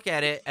you look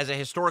at it as a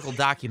historical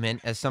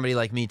document, as somebody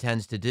like me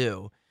tends to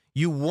do,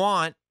 you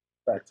want,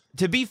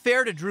 to be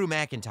fair to Drew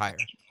McIntyre,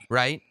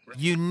 right?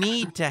 You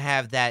need to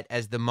have that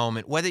as the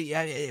moment. Whether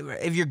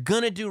if you're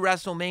going to do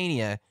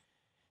WrestleMania,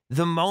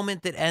 the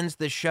moment that ends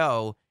the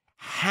show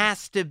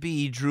has to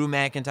be Drew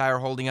McIntyre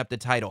holding up the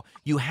title.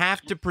 You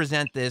have to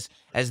present this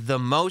as the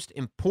most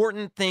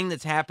important thing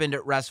that's happened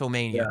at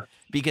WrestleMania.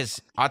 Because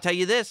I'll tell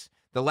you this,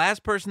 the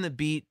last person that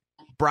beat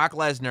Brock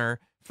Lesnar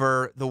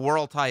for the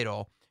world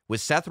title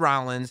was Seth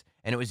Rollins,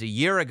 and it was a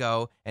year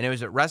ago, and it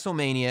was at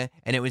WrestleMania,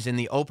 and it was in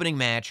the opening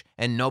match,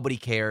 and nobody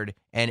cared,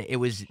 and it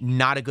was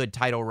not a good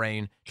title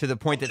reign, to the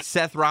point that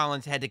Seth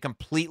Rollins had to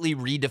completely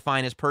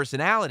redefine his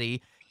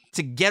personality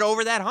to get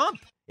over that hump.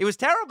 It was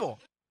terrible.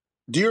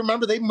 Do you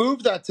remember they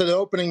moved that to the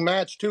opening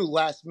match too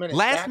last minute?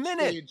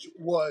 Backstage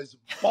was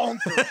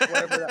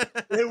bonkers.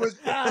 It was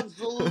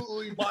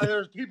absolutely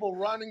there's people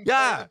running.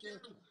 Yeah.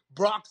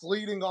 Brock's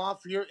leading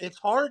off here. It's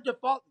hard to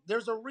follow.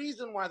 There's a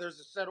reason why there's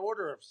a set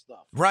order of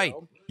stuff. Right.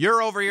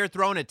 You're over here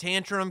throwing a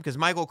tantrum because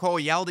Michael Cole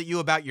yelled at you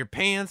about your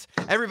pants.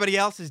 Everybody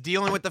else is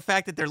dealing with the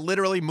fact that they're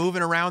literally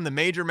moving around the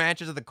major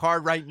matches of the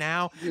card right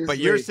now. But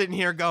you're sitting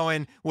here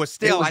going, well,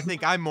 still, I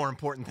think I'm more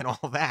important than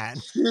all that.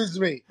 Excuse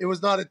me. It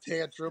was not a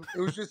tantrum.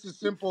 It was just a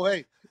simple,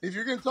 hey, if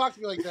you're going to talk to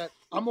me like that,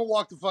 I'm going to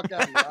walk the fuck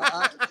out of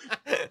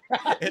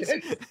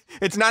here.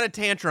 It's not a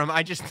tantrum.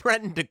 I just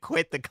threatened to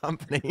quit the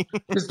company.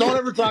 Just don't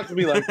ever talk to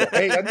me like that.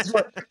 Hey,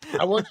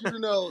 I want you to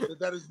know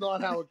that is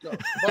not how it goes.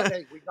 But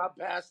hey, we got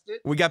past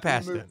it. We got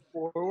past it.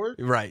 Forward.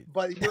 Right.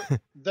 But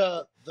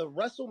the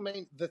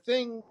WrestleMania, the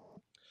thing,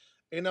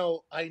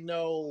 I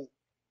know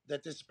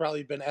that this has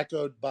probably been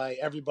echoed by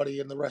everybody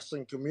in the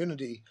wrestling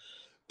community,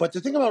 But the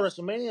thing about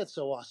WrestleMania that's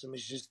so awesome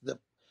is just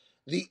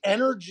the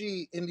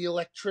energy and the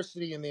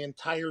electricity in the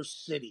entire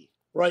city,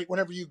 right?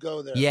 Whenever you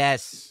go there.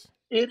 Yes.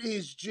 It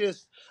is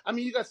just, I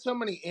mean, you got so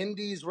many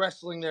indies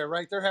wrestling there,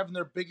 right? They're having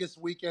their biggest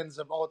weekends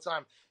of all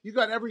time. You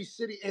got every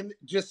city and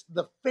just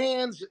the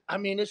fans. I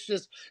mean, it's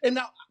just, and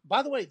now,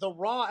 by the way, the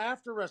Raw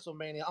after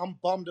WrestleMania, I'm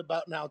bummed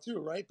about now too,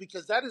 right?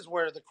 Because that is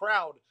where the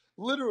crowd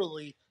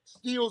literally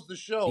steals the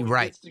show and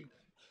Right. gets to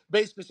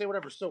basically say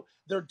whatever. So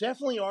there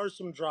definitely are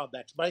some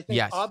drawbacks, but I think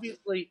Yes.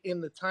 obviously in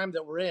the time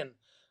that we're in,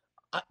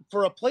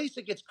 for a place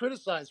that gets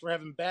criticized for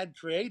having bad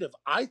creative,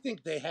 I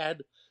think they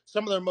had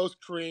some of their most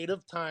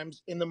creative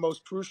times in the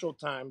most crucial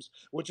times,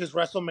 which is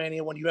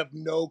WrestleMania when you have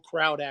no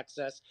crowd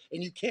access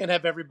and you can't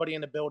have everybody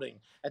in the building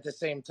at the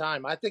same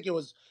time. I think it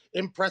was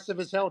impressive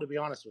as hell, to be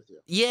honest with you.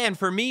 Yeah, and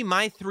for me,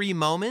 my 3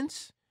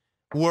 moments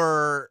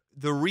were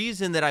the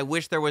reason that I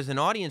wish there was an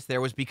audience there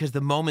was because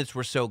the moments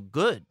were so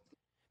good.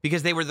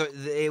 Because they were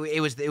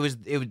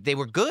they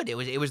were good. It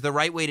was the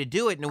right way to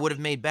do it, and it would have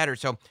made better.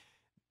 So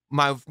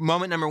my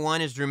moment number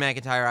 1 is Drew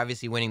McIntyre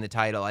obviously winning the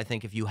title. I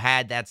think if you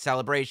had that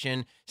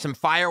celebration, some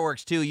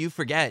fireworks too, you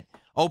forget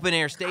open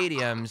air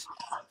stadiums,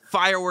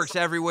 fireworks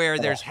everywhere.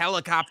 There's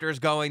helicopters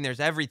going.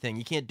 There's everything.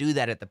 You can't do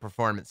that at the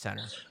Performance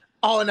Center.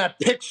 Oh, and that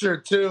picture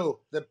too.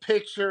 The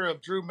picture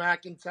of Drew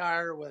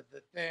McIntyre with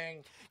the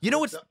thing. You know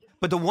what's,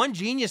 but the one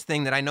genius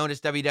thing that I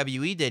noticed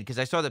WWE did, because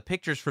I saw the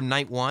pictures from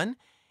night 1,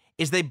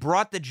 is they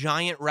brought the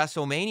giant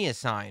WrestleMania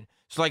sign.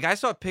 So like I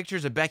saw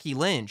pictures of Becky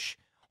Lynch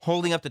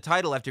holding up the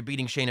title after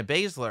beating Shayna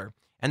Baszler,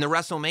 and the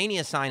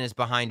WrestleMania sign is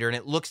behind her, and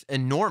it looks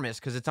enormous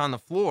because it's on the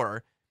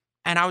floor.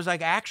 And I was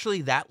like,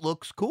 actually, that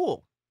looks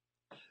cool.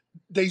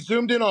 They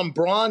zoomed in on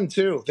Braun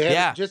too. They had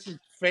Yeah. just his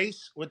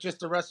face with just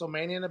the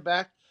WrestleMania in the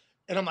back.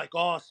 And I'm like,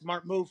 oh,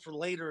 smart move for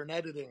later in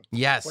editing.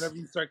 Yes. Whenever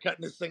you start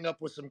cutting this thing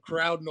up with some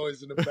crowd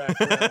noise in the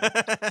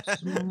background.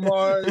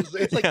 Smart.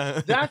 It's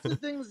like, that's the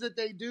things that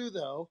they do,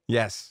 though.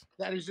 Yes.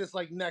 That is just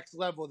like next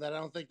level that I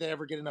don't think they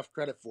ever get enough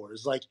credit for.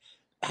 Is like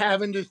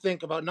having to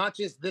think about not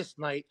just this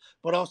night,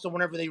 but also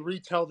whenever they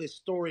retell this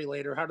story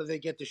later, how do they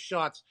get the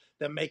shots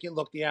that make it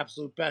look the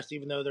absolute best,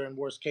 even though they're in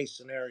worst case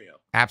scenario?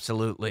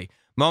 Absolutely.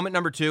 Moment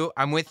number 2,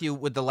 I'm with you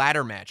with the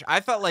ladder match. I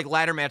felt like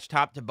ladder match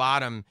top to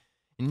bottom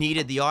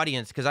needed the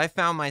audience because I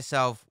found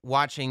myself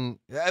watching.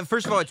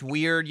 First of all, it's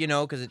weird, you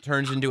know, because it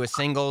turns into a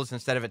singles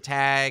instead of a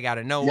tag out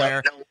of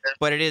nowhere. Yeah.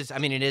 But it is, I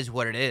mean, it is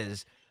what it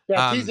is.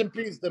 Yeah, T's and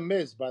P's the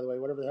Miz, by the way,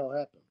 whatever the hell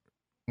happened.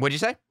 What'd you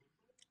say?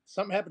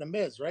 Something happened to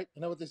Miz, right?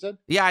 You know what they said?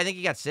 Yeah, I think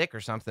he got sick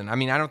or something. I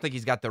mean, I don't think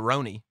he's got the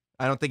Roni.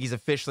 I don't think he's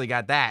officially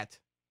got that.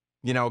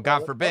 You know,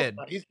 God forbid.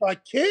 He's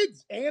got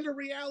kids and a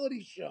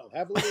reality show.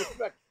 Have a little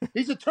respect.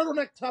 He's a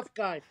turtleneck tough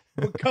guy,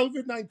 but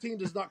COVID-19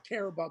 does not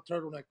care about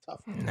turtleneck tough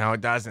guys. No,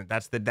 it doesn't.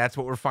 That's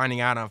what we're finding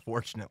out,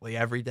 unfortunately,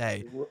 every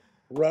day.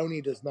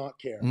 Roni does not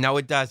care. No,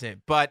 it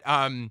doesn't. But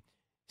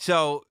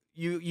so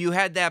you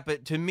had that,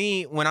 but to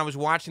me, when I was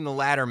watching the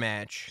ladder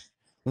match,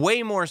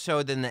 way more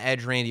so than the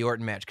Edge Randy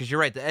Orton match, because you're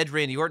right, the Edge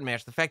Randy Orton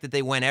match, the fact that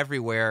they went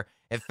everywhere,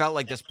 it felt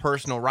like this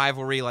personal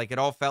rivalry, like it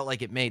all felt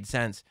like it made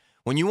sense.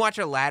 When you watch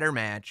a ladder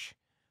match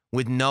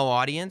with no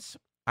audience,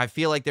 I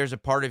feel like there's a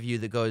part of you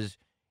that goes,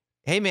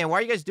 hey man, why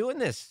are you guys doing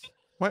this?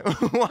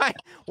 Why?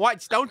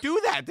 Don't do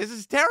that. This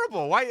is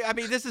terrible. Why? I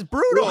mean, this is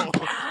brutal.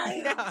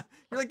 Yeah.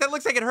 You're like, that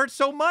looks like it hurts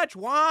so much.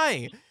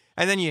 Why?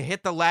 And then you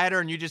hit the ladder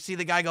and you just see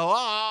the guy go,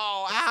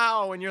 oh,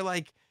 ow. And you're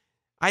like,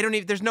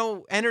 there's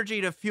no energy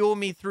to fuel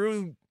me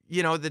through,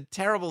 you know, the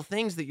terrible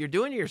things that you're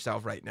doing to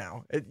yourself right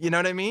now. You know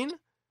what I mean?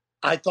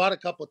 I thought a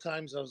couple of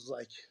times, I was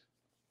like,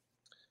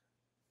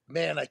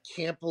 man, I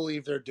can't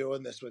believe they're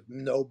doing this with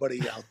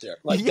nobody out there.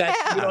 Like Yeah.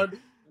 that, you know,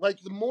 like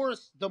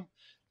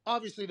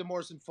obviously the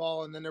Morrison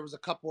fall, and then there was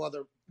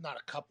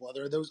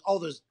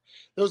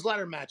those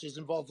ladder matches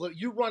involved.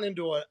 You run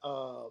into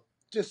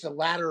just a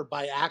ladder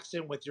by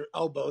accident with your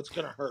elbow, it's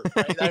gonna hurt,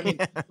 right? I mean,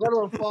 let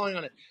alone falling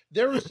on it.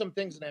 There were some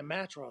things in that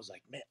match where I was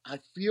like, man, I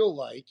feel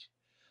like,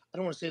 I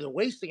don't want to say they're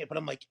wasting it, but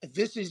I'm like,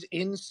 this is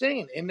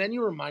insane. And then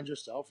you remind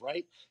yourself,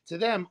 right? To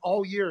them,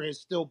 all year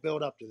has still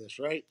built up to this,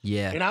 right?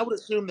 Yeah. And I would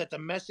assume that the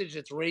message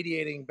that's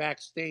radiating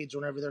backstage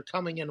whenever they're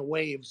coming in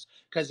waves,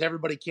 because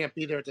everybody can't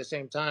be there at the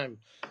same time,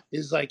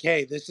 is like,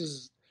 hey, this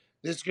is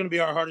going to be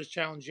our hardest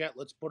challenge yet.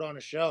 Let's put on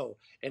a show.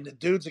 And the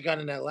dudes that got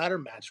in that ladder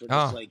match were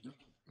just like,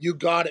 you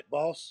got it,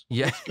 boss.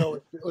 Yeah.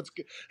 Let's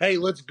go. Hey,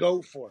 let's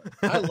go for it.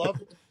 I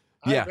loved it.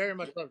 Yeah. I very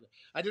much loved it.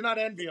 I did not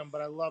envy him,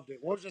 but I loved it.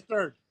 What was your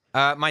third?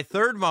 My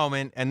third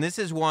moment, and this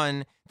is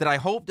one that I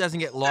hope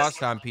doesn't get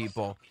lost on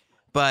people,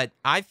 but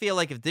I feel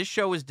like if this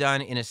show was done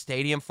in a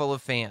stadium full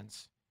of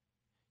fans,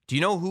 do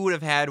you know who would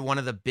have had one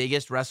of the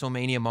biggest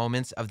WrestleMania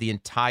moments of the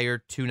entire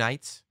 2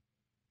 nights?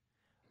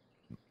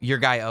 Your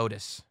guy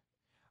Otis.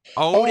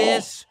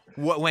 Otis,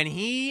 when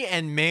he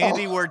and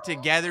Mandy were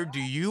together, do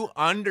you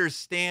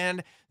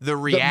understand the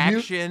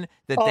reaction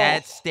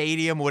that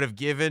stadium would have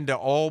given to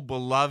old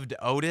beloved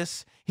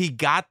Otis? He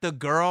got the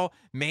girl.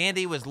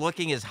 Mandy was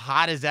looking as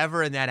hot as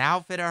ever in that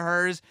outfit of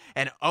hers,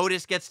 and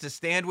Otis gets to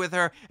stand with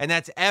her, and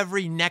that's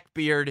every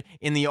neckbeard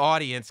in the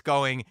audience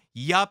going,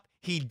 yup,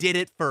 he did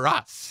it for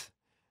us.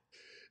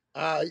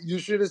 You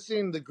should have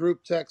seen the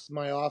group text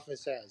my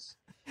office has.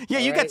 Yeah,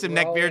 All you got right? some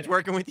We're all neckbeards in it.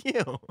 working with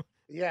you.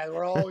 Yeah,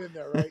 we're all in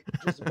there, right?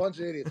 Just a bunch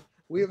of idiots.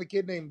 We have a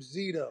kid named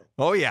Zito.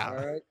 Oh All yeah.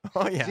 right.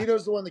 Oh yeah.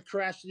 Zito's the one that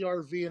crashed the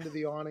RV into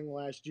the awning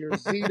last year.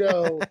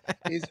 Zito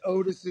is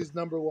Otis's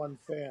 #1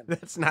 fan.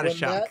 That's not a When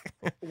shock.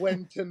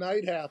 When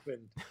tonight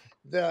happened,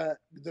 the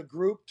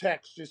group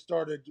text just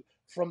started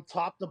from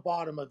top to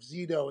bottom of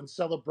Zito in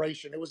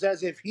celebration. It was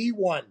as if he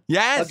won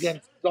Yes.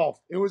 against Dolph.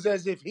 It was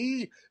as if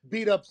he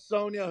beat up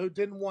Sonya, who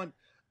didn't want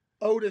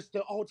Otis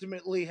to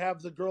ultimately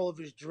have the girl of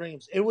his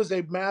dreams. It was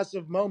a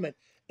massive moment.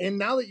 And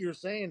now that you're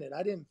saying it,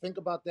 I didn't think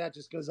about that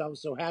just because I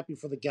was so happy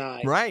for the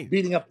guy. Right.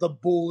 Beating up the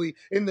bully,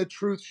 and the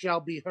truth shall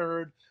be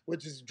heard,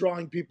 which is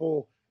drawing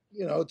people,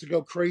 to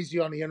go crazy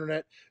on the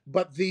internet.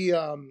 But the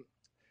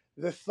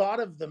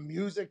thought of the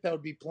music that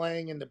would be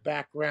playing in the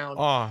background,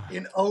 Oh.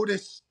 in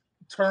Otis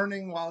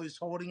turning while he's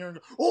holding her, and,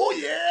 oh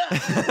yeah,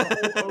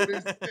 the whole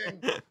Otis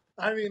thing.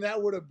 I mean,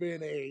 that would have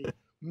been a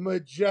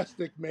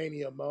majestic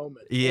Mania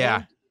moment. Yeah.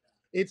 And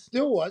it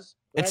still was.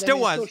 It right? still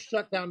was. Still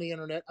shut down the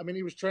internet. I mean,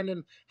 he was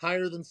trending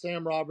higher than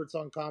Sam Roberts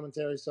on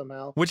commentary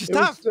somehow. Which is It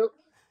was tough. still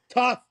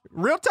tough.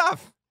 Real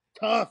tough.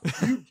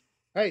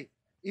 Hey,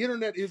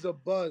 internet is a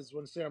buzz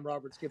when Sam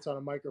Roberts gets on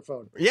a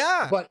microphone.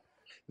 Yeah. But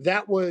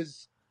that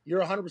was,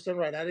 you're 100%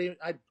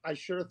 right. I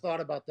should have thought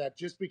about that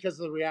just because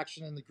of the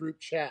reaction in the group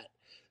chat.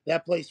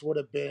 That place would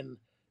have been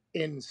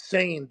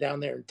insane down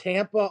there in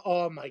Tampa.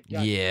 Oh my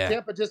God. Yeah.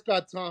 Tampa just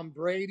got Tom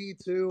Brady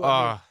too.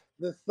 I mean,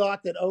 the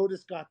thought that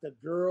Otis got the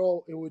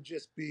girl, it would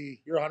just be,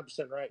 you're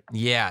 100% right.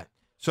 Yeah.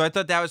 So I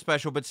thought that was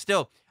special, but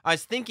still, I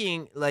was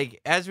thinking,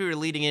 like, as we were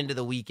leading into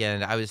the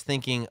weekend, I was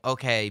thinking,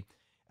 okay,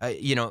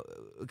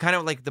 kind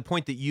of like the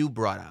point that you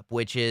brought up,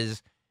 which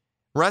is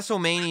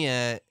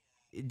WrestleMania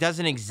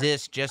doesn't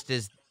exist just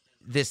as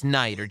this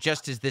night or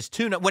just as this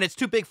when it's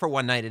too big for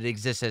one night, it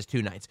exists as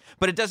 2 nights.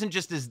 But it doesn't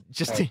just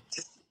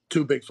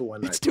too big for one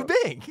night. It's too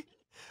big.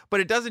 But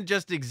it doesn't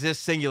just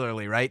exist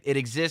singularly, right? It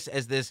exists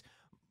as this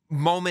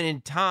moment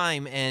in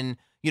time. And,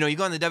 you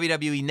go on the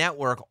WWE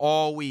Network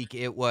all week,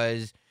 it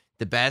was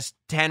the best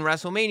 10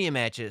 WrestleMania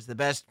matches, the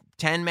best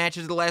 10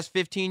 matches of the last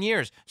 15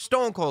 years,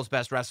 Stone Cold's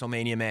best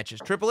WrestleMania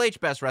matches, Triple H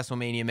best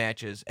WrestleMania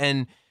matches.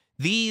 And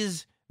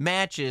these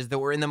matches that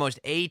were in the most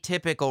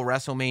atypical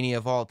WrestleMania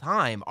of all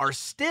time are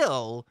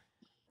still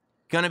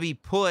going to be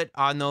put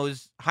on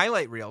those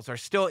highlight reels, are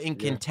still in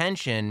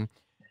contention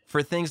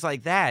for things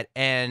like that.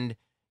 And,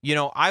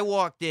 I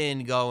walked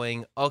in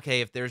going, okay,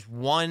 if there's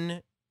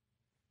one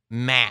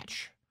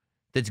match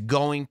that's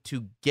going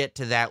to get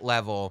to that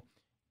level,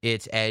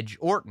 it's Edge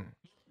Orton.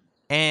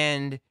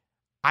 And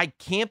I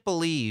can't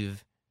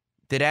believe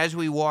that as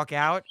we walk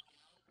out,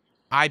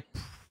 I,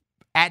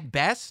 at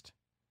best,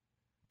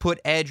 put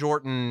Edge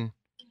Orton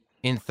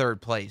in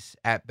 3rd place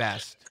at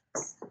best.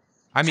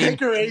 I mean,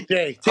 Taker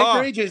AJ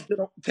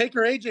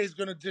is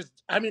going to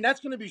just, I mean, that's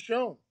going to be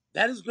shown.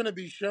 That is going to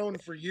be shown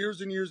for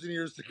years and years and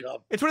years to come.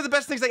 It's one of the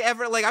best things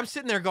ever. Like, I'm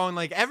sitting there going,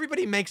 like,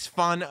 everybody makes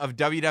fun of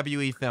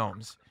WWE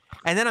films.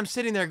 And then I'm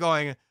sitting there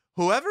going,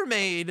 whoever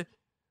made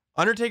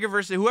Undertaker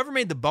versus whoever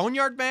made the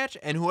Boneyard match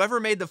and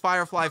whoever made the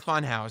Firefly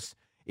Funhouse,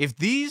 if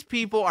these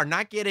people are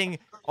not getting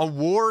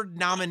award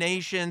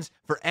nominations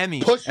for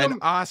Emmys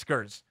and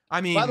Oscars,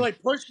 I mean... By the way,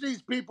 push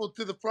these people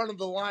to the front of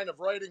the line of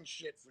writing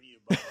shit for you,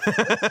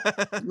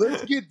 bro.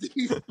 Let's get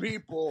these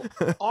people,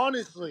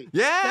 honestly.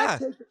 Yeah.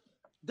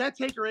 That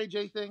Taker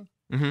AJ thing,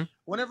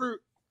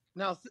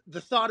 now the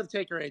thought of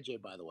Taker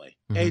AJ, by the way,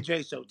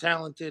 AJ so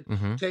talented,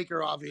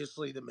 Taker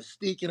obviously the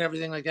mystique and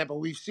everything like that, but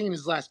we've seen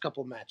his last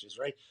couple matches,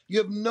 right? You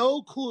have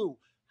no clue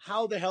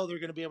how the hell they're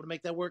going to be able to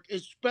make that work,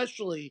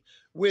 especially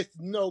with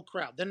no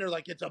crowd. Then they're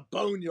like, it's a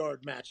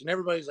boneyard match. And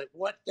everybody's like,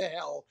 what the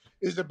hell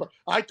is a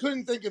I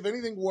couldn't think of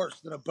anything worse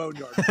than a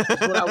boneyard match.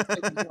 That's what I was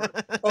thinking.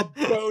 A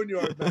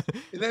boneyard match.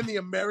 And then the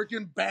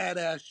American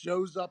Badass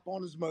shows up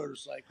on his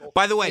motorcycle.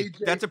 By the way,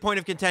 that's a point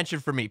of contention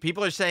for me.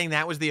 People are saying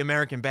that was the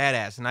American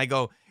Badass. And I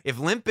go, if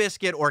Limp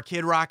Bizkit or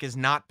Kid Rock is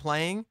not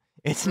playing,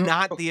 it's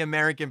not the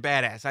American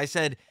Badass. I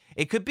said,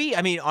 it could be.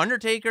 I mean,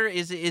 Undertaker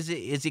is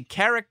a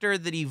character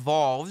that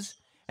evolves.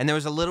 And there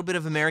was a little bit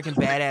of American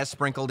Badass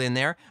sprinkled in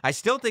there. I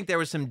still think there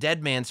was some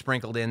Dead Man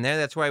sprinkled in there.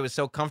 That's why I was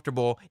so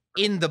comfortable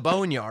in the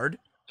Boneyard.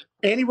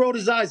 And he rolled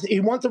his eyes.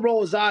 He wanted to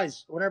roll his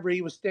eyes whenever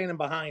he was standing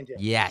behind him.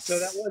 Yes. So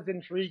that was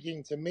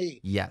intriguing to me.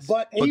 Yes.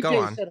 But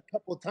AJ said a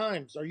couple of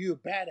times, are you a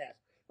badass?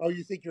 Oh,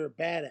 you think you're a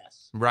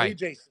badass. Right.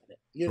 AJ said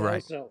it.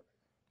 Right. So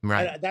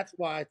that's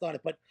why I thought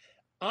it. But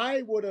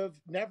I would have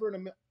never,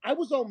 I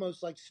was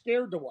almost like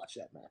scared to watch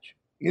that match.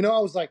 I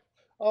was like,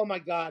 oh my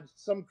God,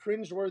 some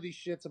cringeworthy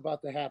shit's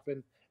about to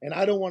happen. And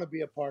I don't want to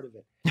be a part of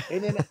it.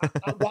 And then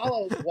while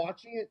I was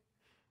watching it,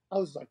 I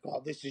was like,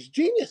 oh, this is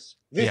genius.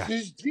 This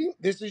is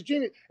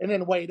genius. And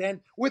then with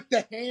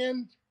the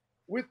hands.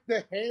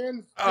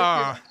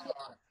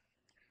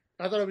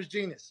 I thought it was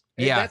genius.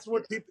 And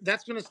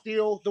that's going to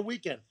steal the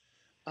weekend.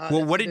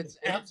 It's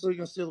absolutely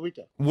going to steal the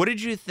weekend. What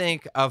did you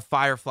think of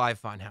Firefly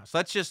Funhouse?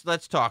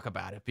 Let's talk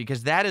about it,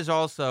 because that is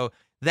also,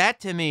 that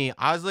to me,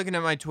 I was looking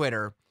at my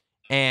Twitter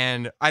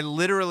And I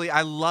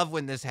love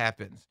when this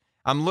happens.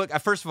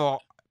 First of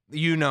all,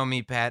 you know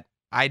me, Pat.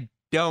 I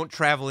don't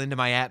travel into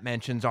my app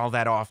mentions all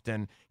that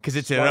often because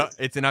it's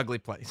an ugly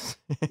place.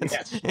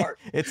 Smart.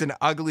 It's an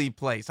ugly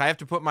place. I have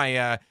to put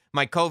my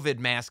my COVID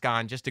mask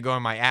on just to go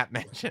in my app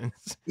mentions.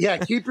 Yeah,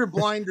 keep your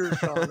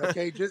blinders on,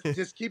 okay?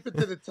 Just keep it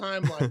to the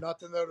timeline, not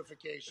the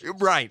notifications.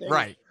 Right.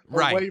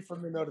 Away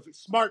from the notification.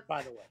 Smart,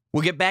 by the way.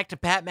 We'll get back to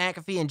Pat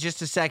McAfee in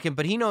just a second,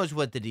 but he knows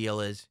what the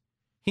deal is.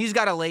 He's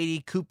got a lady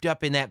cooped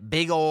up in that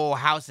big old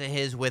house of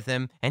his with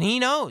him, and he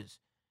knows,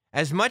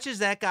 as much as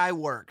that guy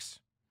works,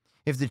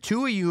 if the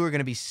two of you are going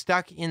to be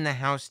stuck in the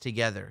house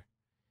together,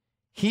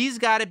 he's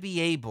got to be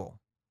able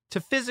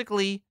to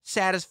physically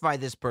satisfy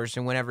this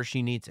person whenever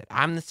she needs it.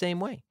 I'm the same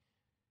way.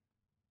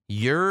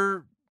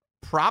 You're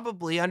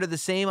probably under the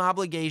same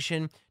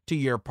obligation to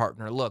your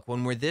partner. Look,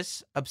 when we're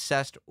this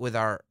obsessed with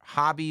our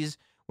hobbies,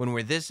 when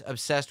we're this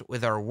obsessed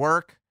with our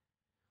work,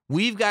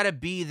 we've got to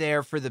be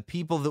there for the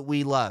people that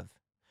we love.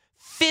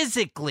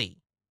 Physically,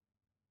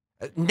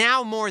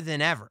 now more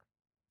than ever,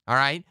 all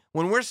right?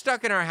 When we're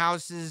stuck in our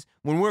houses,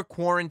 when we're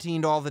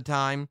quarantined all the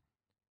time,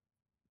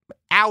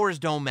 hours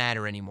don't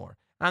matter anymore.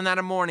 I'm not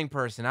a morning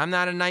person. I'm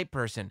not a night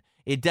person.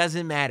 It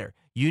doesn't matter.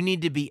 You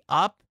need to be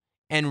up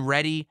and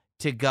ready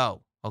to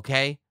go,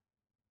 okay?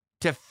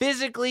 To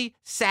physically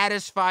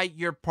satisfy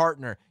your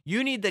partner,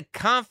 you need the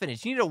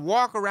confidence. You need to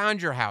walk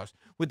around your house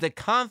with the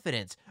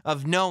confidence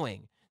of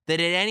knowing that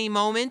at any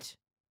moment,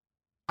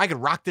 I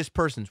could rock this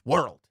person's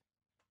world.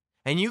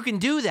 And you can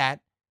do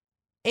that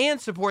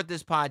and support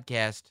this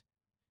podcast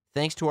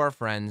thanks to our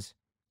friends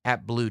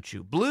at Blue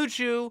Chew. Blue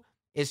Chew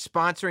is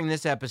sponsoring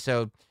this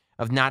episode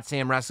of Not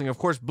Sam Wrestling. Of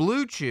course,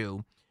 Blue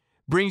Chew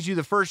brings you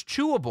the first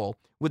chewable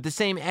with the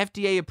same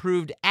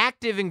FDA-approved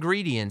active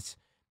ingredients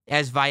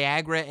as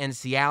Viagra and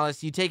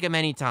Cialis. You take them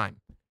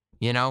anytime,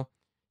 you know.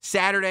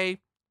 Saturday,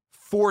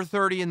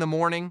 4:30 in the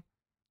morning.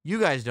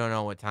 You guys don't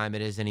know what time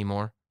it is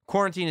anymore.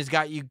 Quarantine has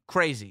got you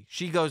crazy.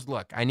 She goes,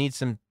 look, I need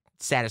some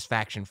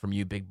satisfaction from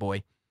you, big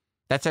boy.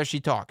 That's how she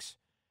talks.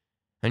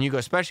 And you go,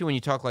 especially when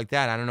you talk like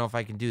that, I don't know if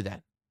I can do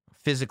that.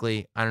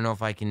 Physically, I don't know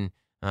if I can,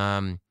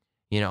 I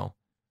don't know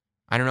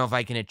if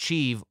I can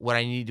achieve what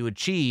I need to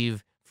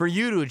achieve for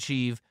you to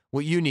achieve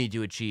what you need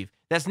to achieve.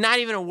 That's not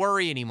even a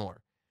worry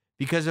anymore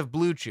because of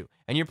Blue Chew.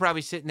 And you're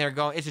probably sitting there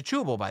going, it's a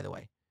chewable, by the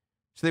way.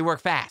 So they work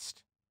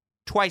fast.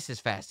 Twice as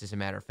fast, as a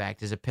matter of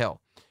fact, as a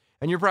pill.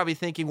 And you're probably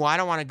thinking, well, I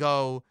didn't want to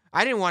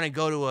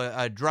go to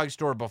a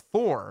drugstore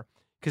before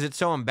because it's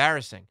so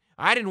embarrassing.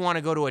 I didn't want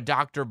to go to a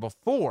doctor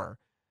before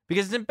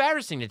because it's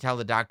embarrassing to tell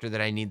the doctor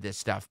that I need this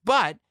stuff.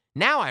 But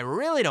now I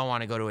really don't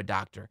want to go to a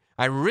doctor.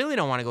 I really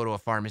don't want to go to a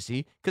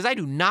pharmacy because I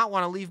do not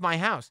want to leave my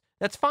house.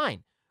 That's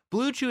fine.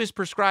 Blue Chew is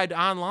prescribed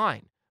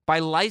online by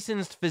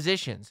licensed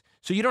physicians,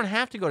 so you don't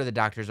have to go to the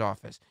doctor's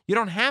office. You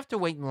don't have to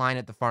wait in line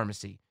at the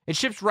pharmacy. It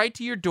ships right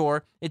to your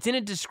door. It's in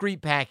a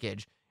discreet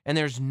package, and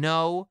there's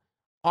no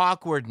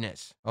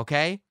awkwardness,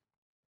 okay?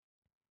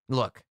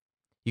 Look,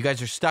 you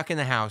guys are stuck in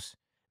the house.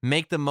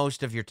 Make the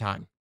most of your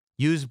time.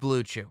 Use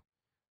Blue Chew.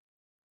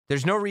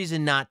 There's no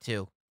reason not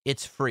to.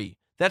 It's free.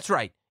 That's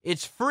right.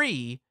 It's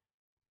free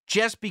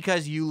just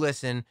because you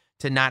listen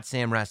to Not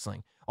Sam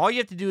Wrestling. All you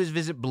have to do is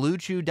visit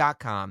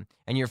BlueChew.com,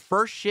 and your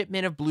first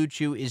shipment of Blue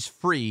Chew is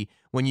free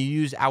when you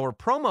use our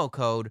promo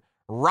code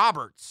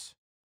ROBERTS.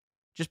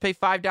 Just pay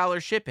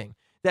 $5 shipping.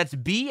 That's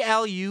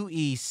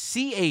BLUECHEW,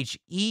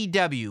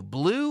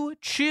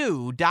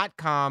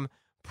 BlueChew.com,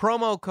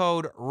 promo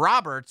code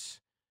ROBERTS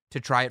to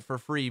try it for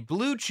free.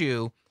 Blue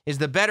Chew is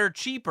the better,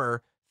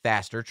 cheaper,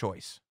 faster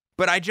choice.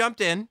 But I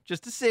jumped in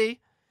just to see,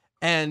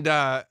 and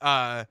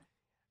I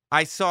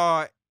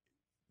saw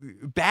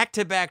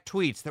back-to-back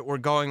tweets that were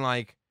going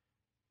like,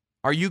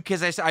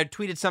 because I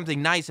tweeted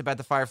something nice about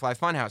the Firefly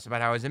Funhouse,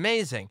 about how it was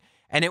amazing,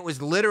 and it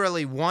was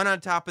literally one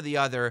on top of the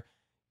other.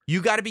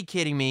 You got to be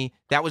kidding me.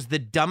 That was the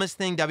dumbest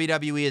thing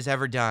WWE has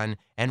ever done.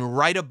 And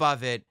right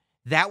above it,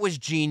 that was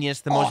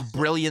genius, the most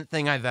brilliant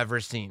thing I've ever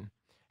seen.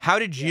 How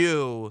did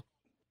you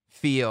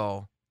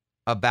feel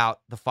about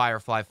the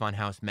Firefly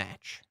Funhouse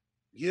match?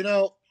 You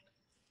know,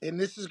 and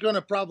this is going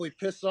to probably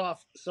piss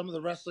off some of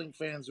the wrestling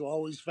fans who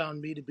always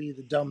found me to be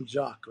the dumb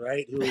jock,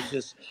 right? Who is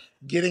just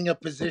getting a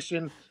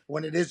position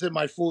when it isn't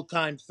my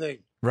full-time thing.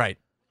 Right.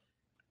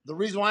 The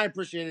reason why I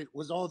appreciate it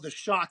was all the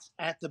shots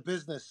at the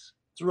business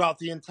throughout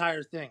the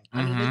entire thing.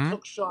 I mean, they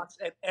took shots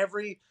at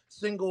every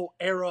single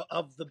era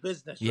of the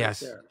business right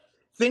there.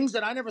 Things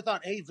that I never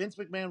thought, hey, Vince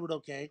McMahon would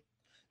okay.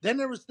 Then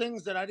there was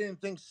things that I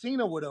didn't think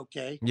Cena would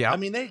okay. Yeah. I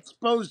mean, they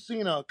exposed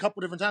Cena a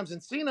couple different times,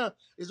 and Cena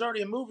is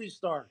already a movie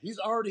star. He's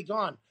already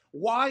gone.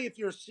 Why, if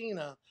you're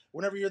Cena,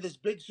 whenever you're this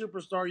big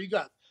superstar, you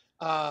got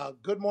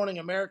Good Morning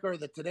America or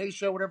the Today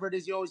Show, whatever it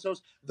is he always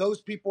hosts,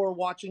 those people are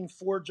watching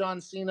for John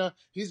Cena.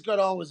 He's got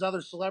all his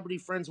other celebrity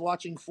friends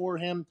watching for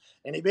him,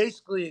 and he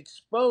basically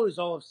exposed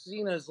all of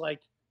Cena's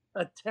like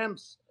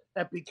attempts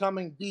at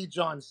becoming the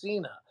John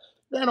Cena.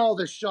 Then all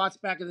the shots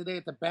back in the day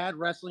at the bad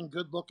wrestling,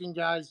 good-looking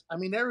guys. I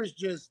mean, there is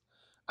just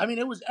I mean,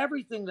 it was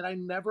everything that I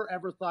never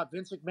ever thought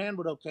Vince McMahon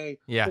would okay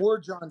Yeah. or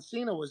John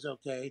Cena was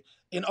okay.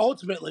 And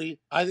ultimately,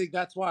 I think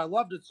that's why I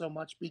loved it so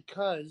much,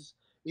 because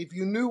if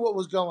you knew what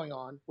was going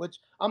on, which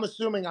I'm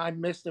assuming I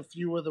missed a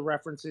few of the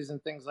references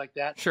and things like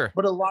that, Sure.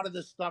 but a lot of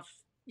the stuff,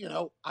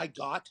 I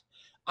got.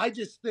 I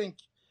just think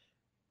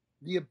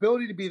the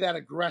ability to be that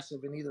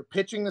aggressive in either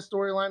pitching the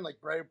storyline like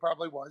Bray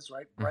probably was,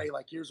 right? Bray,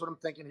 like, here's what I'm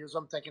thinking, here's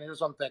what I'm thinking,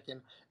 here's what I'm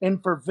thinking.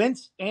 And for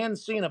Vince and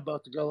Cena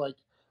both to go like,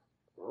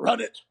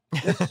 run it.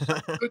 This is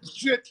good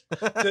shit.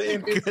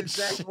 In his Good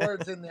exact shit.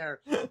 words in there.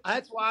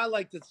 That's why I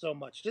liked it so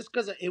much. Just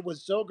because it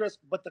was so aggressive.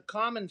 But the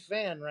common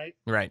fan, right?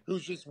 Right.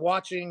 Who's just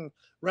watching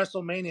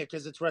WrestleMania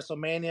because it's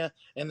WrestleMania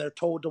and they're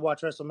told to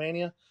watch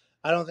WrestleMania.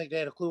 I don't think they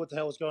had a clue what the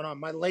hell was going on.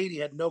 My lady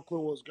had no clue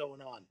what was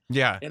going on.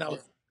 Yeah. And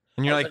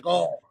And you're I was like,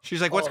 oh.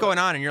 she's like, what's going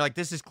on? And you're like,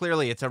 this is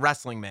clearly, it's a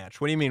wrestling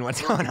match. What do you mean,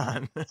 what's going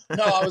on?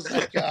 No, I was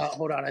like,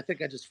 hold on. I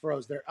think I just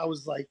froze there. I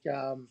was like,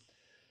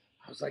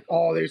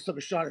 oh, they just took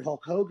a shot at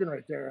Hulk Hogan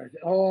right there.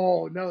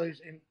 Oh, no.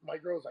 And my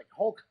girl's like,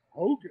 Hulk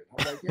Hogan?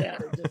 I'm like, yeah.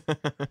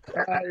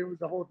 It was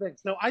the whole thing.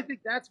 So I think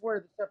that's where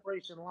the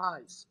separation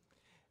lies.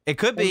 It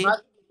could be.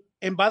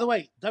 And by the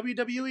way,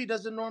 WWE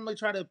doesn't normally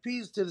try to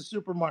appease to the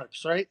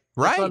supermarks, right?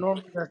 Right. That's not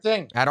normally their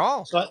thing. At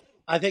all. So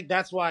I think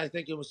that's why I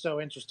think it was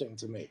so interesting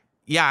to me.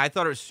 Yeah, I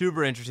thought it was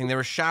super interesting. There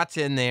were shots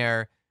in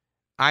there.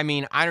 I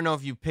mean, I don't know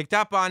if you picked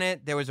up on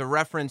it. There was a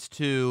reference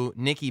to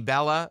Nikki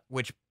Bella,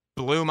 which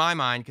blew my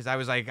mind because I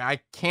was like,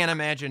 I can't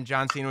imagine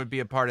John Cena would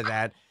be a part of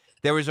that.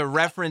 There was a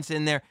reference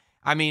in there.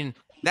 I mean,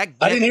 I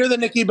didn't hear the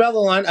Nikki Bella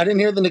line.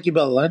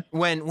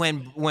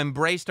 When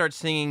Bray starts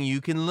singing,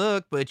 "You can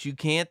look, but you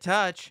can't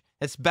touch,"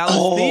 it's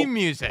Bella's theme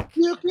music.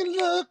 You can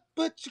look,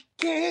 but you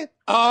can't.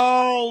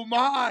 Oh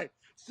my!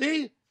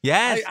 See?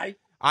 Yes.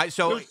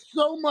 So there's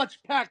so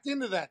much packed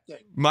into that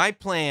thing. My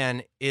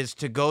plan is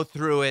to go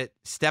through it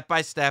step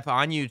by step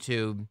on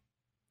YouTube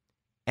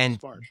and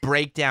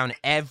break down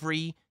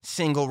every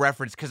single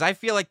reference, because I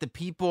feel like the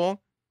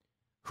people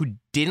who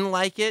didn't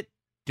like it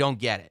don't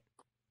get it.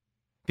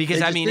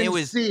 Because I mean, it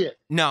was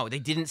no, they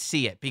didn't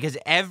see it, because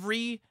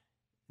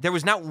there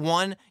was not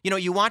one.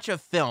 You watch a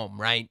film,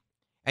 right?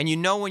 And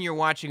when you're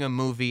watching a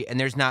movie, and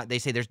they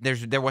say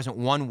there wasn't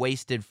one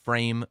wasted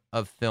frame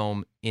of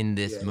film in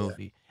this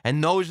movie. Yeah.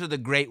 And those are the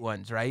great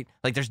ones, right?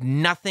 Like, there's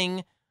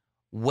nothing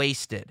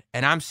wasted.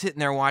 And I'm sitting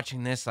there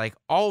watching this like,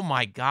 oh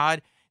my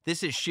God,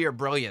 this is sheer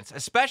brilliance,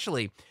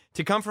 especially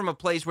to come from a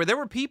place where there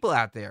were people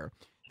out there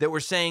that were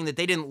saying that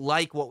they didn't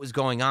like what was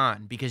going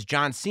on because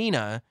John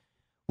Cena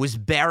was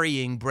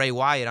burying Bray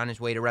Wyatt on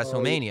his way to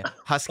WrestleMania.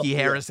 Husky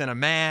Harris in a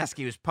mask.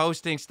 He was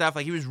posting stuff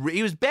like he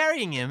was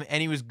burying him,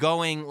 and he was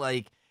going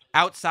like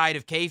outside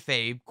of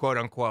kayfabe, quote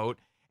unquote,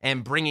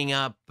 and bringing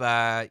up,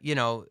 that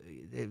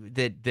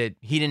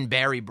he didn't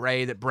bury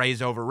Bray, that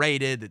Bray's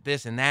overrated, that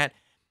this and that.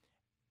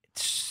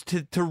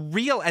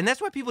 And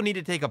that's why people need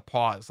to take a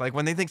pause. Like,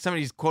 when they think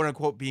somebody's quote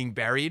unquote being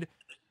buried,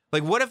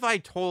 like, what if I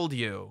told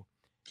you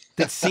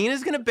that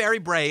Cena's going to bury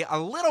Bray a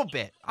little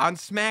bit on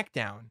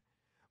SmackDown,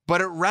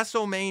 but at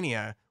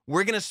WrestleMania,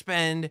 we're going to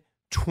spend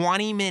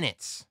 20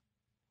 minutes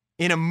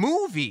in a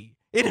movie,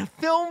 in a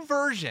film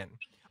version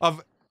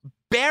of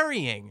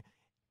burying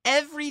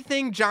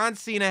everything John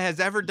Cena has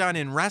ever done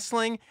in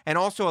wrestling, and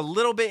also a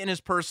little bit in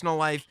his personal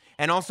life,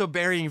 and also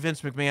burying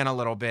Vince McMahon a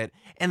little bit.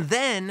 And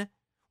then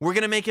we're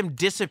going to make him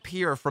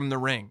disappear from the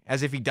ring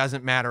as if he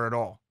doesn't matter at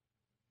all.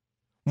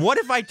 What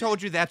if I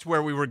told you that's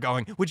where we were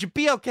going? Would you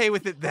be okay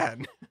with it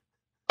then?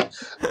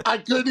 I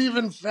couldn't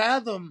even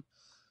fathom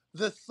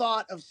the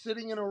thought of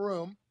sitting in a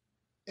room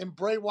and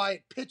Bray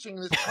Wyatt pitching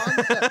this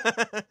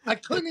concept. I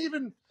couldn't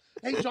even...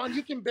 Hey, John,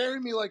 you can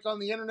bury me like on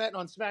the internet and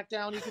on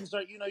SmackDown. You can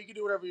start, you can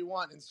do whatever you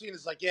want. And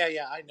Cena's like, yeah,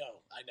 I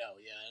know.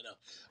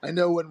 I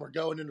know when we're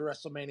going into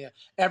WrestleMania,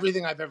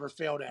 everything I've ever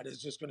failed at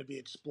is just going to be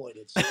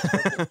exploited. So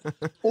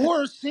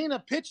or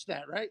Cena pitched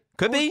that, right?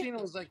 Could be. Cena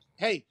was like,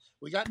 hey,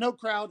 we got no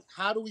crowd.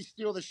 How do we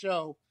steal the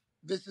show?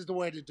 This is the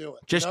way to do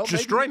it. Just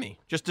destroy me.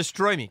 Just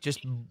destroy me.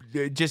 Just,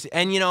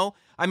 and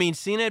I mean,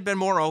 Cena had been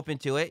more open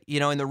to it.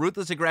 In the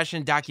Ruthless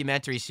Aggression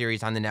documentary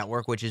series on the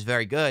network, which is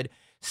very good,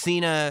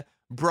 Cena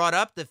brought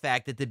up the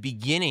fact that the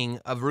beginning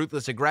of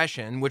Ruthless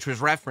Aggression, which was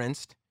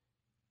referenced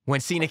when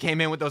Cena came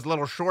in with those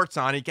little shorts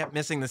on, he kept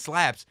missing the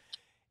slaps.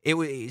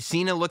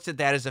 Cena looks at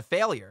that as a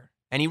failure.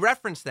 And he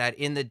referenced that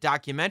in the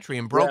documentary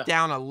and broke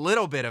down a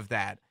little bit of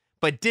that,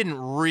 but didn't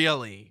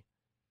really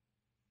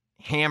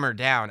hammer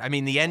down. I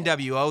mean, the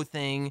NWO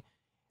thing,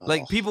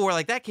 like, people were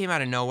like, that came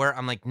out of nowhere.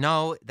 I'm like,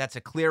 no, that's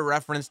a clear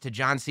reference to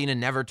John Cena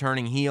never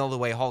turning heel the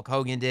way Hulk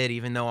Hogan did,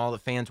 even though all the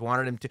fans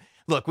wanted him to.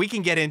 Look, we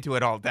can get into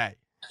it all day.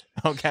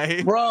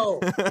 Okay, bro,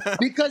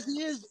 because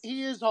he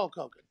is Hulk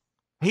Hogan.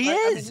 He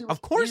is,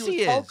 of course,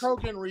 he is. Hulk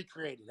Hogan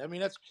recreated. I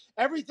mean, that's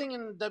everything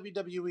in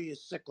WWE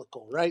is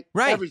cyclical, right?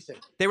 Right. Everything.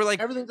 They were like,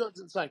 everything goes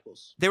in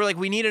cycles. They were like,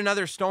 we need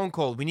another Stone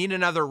Cold. We need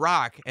another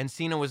Rock. And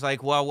Cena was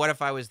like, well, what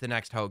if I was the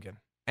next Hogan?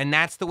 And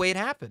that's the way it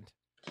happened.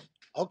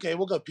 Okay,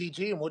 we'll go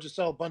PG and we'll just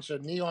sell a bunch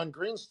of neon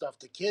green stuff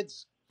to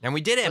kids. And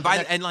we did it.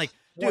 And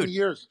dude,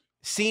 years.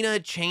 Cena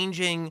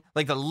changing,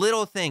 like the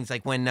little things,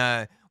 like when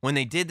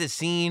they did the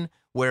scene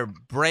where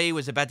Bray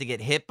was about to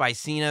get hit by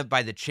Cena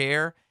by the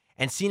chair,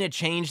 and Cena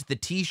changed the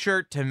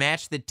T-shirt to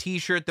match the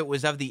T-shirt that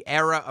was of the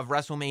era of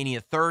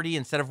WrestleMania 30.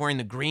 Instead of wearing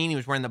the green, he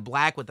was wearing the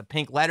black with the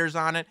pink letters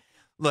on it.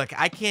 Look,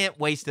 I can't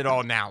waste it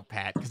all now,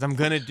 Pat, because I'm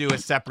going to do a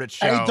separate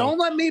show. Hey, don't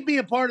let me be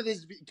a part of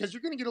this because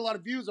you're going to get a lot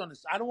of views on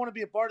this. I don't want to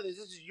be a part of this.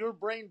 This is your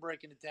brain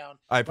breaking it down.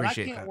 I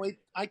appreciate but I can't that. wait.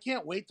 I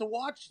can't wait to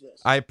watch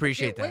this. I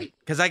appreciate that wait.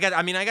 because I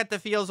got the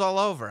feels all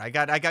over. I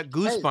got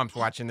goosebumps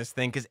watching this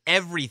thing because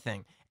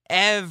everything,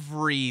 and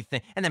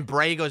then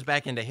Bray goes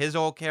back into his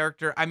old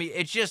character. I mean,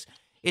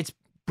 it's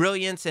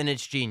brilliance and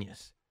it's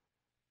genius,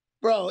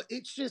 bro.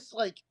 It's just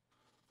like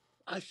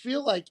I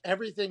feel like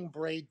everything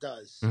Bray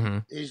does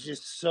is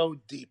just so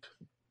deep.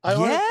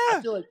 I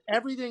feel like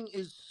everything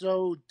is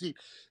so deep.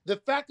 The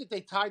fact that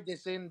they tied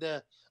this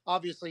into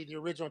obviously the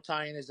original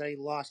tie-in is they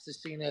lost to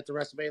Cena at the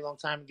WrestleMania a long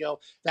time ago.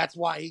 That's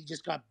why he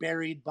just got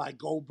buried by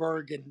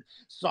Goldberg and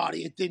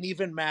Saudi. It didn't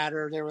even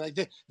matter. They were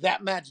like,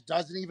 that match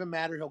doesn't even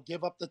matter. He'll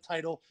give up the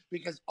title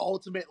because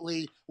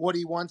ultimately what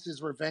he wants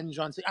is revenge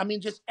on Cena. I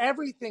mean, just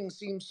everything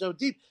seems so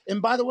deep.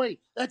 And by the way,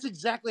 that's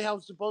exactly how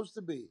it's supposed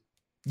to be.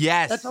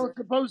 Yes. That's how it's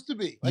supposed to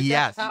be.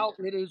 Yes. That's how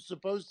it is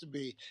supposed to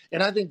be.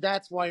 And I think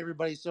that's why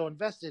everybody's so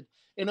invested.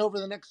 And over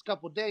the next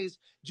couple of days,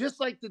 just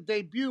like the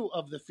debut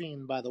of The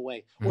Fiend, by the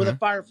way, or the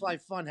Firefly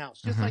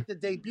Funhouse, just like the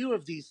debut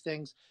of these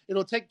things,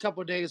 it'll take a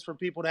couple of days for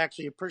people to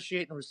actually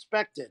appreciate and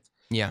respect it.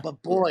 Yeah.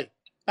 But boy,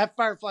 that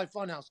Firefly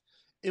Funhouse,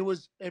 it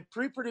was a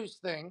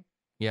pre-produced thing.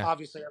 Yeah.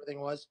 Obviously,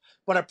 everything was.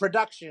 But a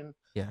production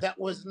Yeah. that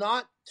was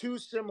not too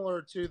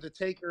similar to the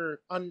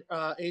Taker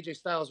AJ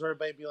Styles, where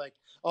everybody be like,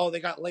 oh, they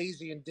got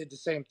lazy and did the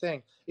same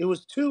thing. It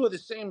was two of the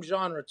same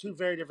genre, two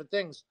very different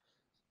things.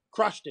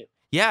 Crushed it.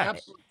 Yeah.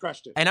 Absolutely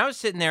crushed it. And I was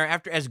sitting there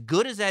after, as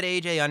good as that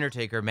AJ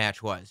Undertaker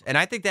match was, and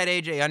I think that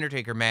AJ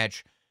Undertaker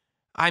match,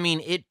 I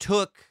mean, it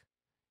took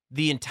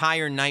the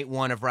entire night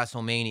one of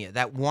WrestleMania.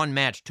 That one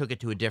match took it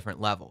to a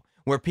different level,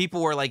 where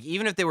people were like,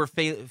 even if they were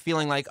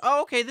feeling like,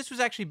 oh, okay, this was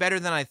actually better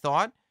than I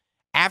thought,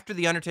 after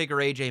the Undertaker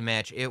AJ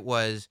match, it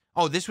was,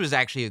 oh, this was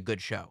actually a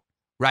good show,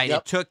 right? Yep.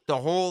 It took the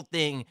whole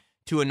thing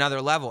to another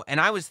level.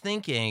 And I was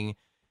thinking,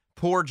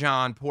 poor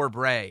John, poor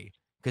Bray,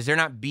 because they're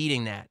not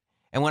beating that.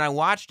 And when I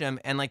watched him,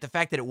 and like the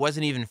fact that it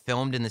wasn't even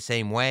filmed in the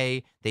same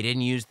way, they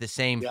didn't use the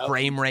same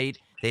frame rate,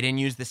 they didn't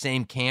use the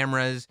same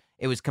cameras.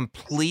 It was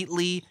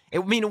completely, it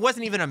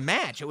wasn't even a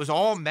match. It was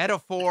all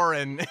metaphor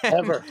and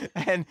it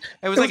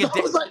was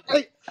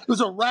it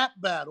was a rap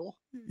battle.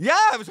 Yeah,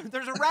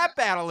 there's a rap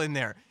battle in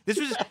there.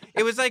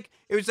 It was like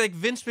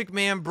Vince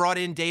McMahon brought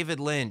in David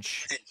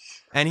Lynch,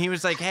 and he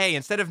was like, hey,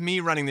 instead of me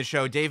running the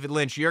show, David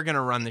Lynch, you're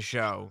gonna run the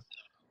show.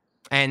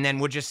 And then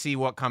we'll just see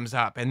what comes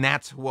up. And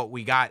that's what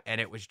we got. And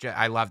it was just,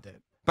 I loved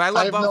it. But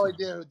I have no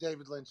idea who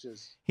David Lynch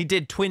is. He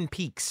did Twin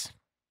Peaks.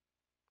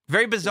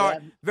 Very bizarre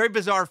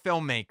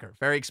filmmaker.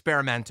 Very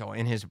experimental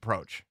in his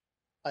approach.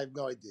 I have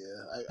no idea.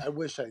 I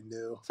wish I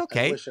knew. It's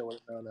okay. I wish I would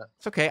have known that.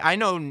 It's okay. I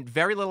know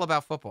very little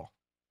about football.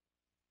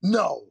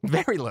 No.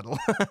 Very little.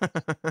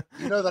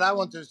 You know that I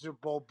went to the Super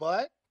Bowl,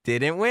 but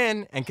didn't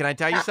win. And can I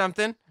tell you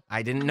something?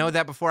 I didn't know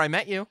that before I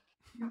met you.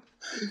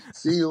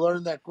 See, you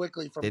learned that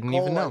quickly from Didn't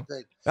Cole, even know.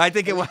 I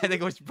think it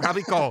was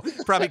probably Cole.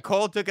 Probably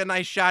Cole took a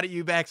nice shot at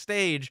you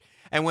backstage.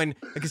 And when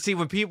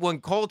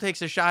Cole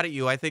takes a shot at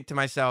you, I think to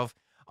myself,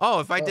 oh,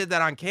 if I did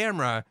that on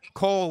camera,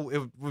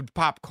 it would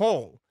pop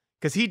Cole.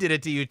 Because he did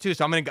it to you too.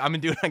 So I'm gonna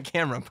do it on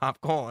camera and pop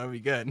Cole. That'd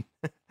be good.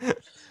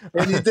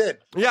 And you did.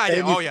 Yeah, I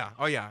did. Oh yeah.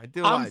 I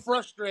do. I'm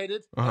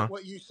frustrated at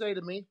what you say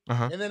to me.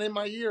 And then in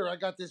my ear I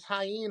got this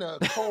hyena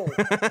Cole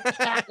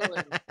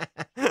cackling.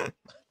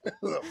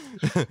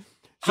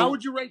 How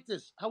would you rate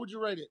this? How would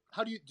you rate it?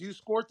 How do you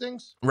score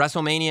things?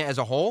 WrestleMania as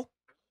a whole?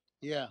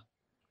 Yeah.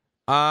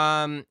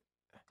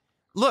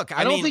 Look,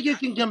 I don't think you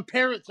can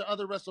compare it to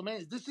other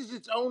WrestleManias. This is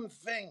its own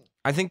thing.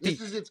 I think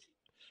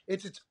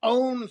it's its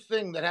own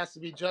thing that has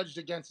to be judged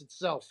against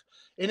itself.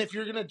 And if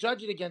you're going to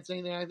judge it against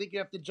anything, I think you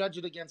have to judge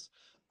it against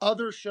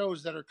other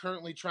shows that are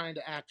currently trying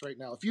to act right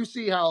now. If you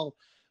see how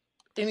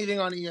anything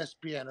on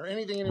ESPN or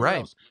anything anywhere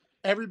else,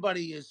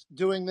 everybody is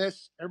doing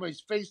this.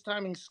 Everybody's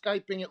FaceTiming,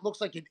 Skyping. It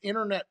looks like an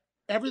internet.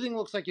 Everything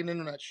looks like an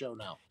internet show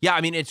now. Yeah,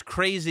 I mean, it's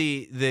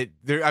crazy that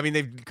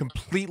they've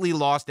completely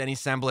lost any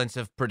semblance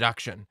of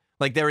production.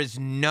 Like there is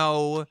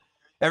no.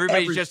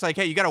 Everybody's just like,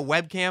 hey, you got a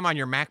webcam on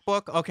your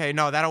MacBook? Okay,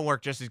 no, that'll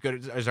work just as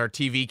good as our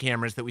TV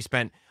cameras that we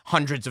spent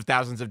hundreds of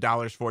thousands of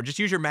dollars for. Just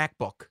use your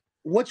MacBook.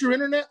 What's your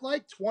internet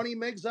like? 20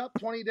 megs up,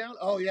 20 down?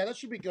 Oh, yeah, that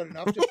should be good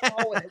enough. Just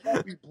call it. It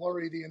won't be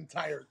blurry the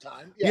entire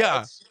time.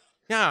 Yeah,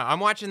 I'm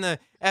watching the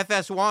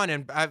FS1,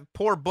 and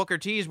poor Booker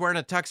T is wearing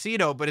a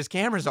tuxedo, but his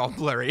camera's all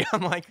blurry.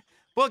 I'm like,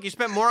 Book, you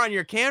spent more on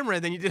your camera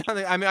than you did on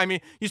the. I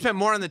mean, you spent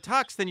more on the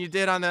tux than you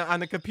did on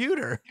the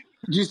computer.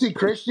 Did you see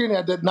Christian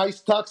had that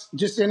nice tux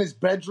just in his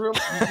bedroom?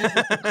 You see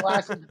the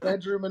classic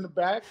bedroom in the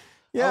back?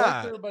 Yeah. I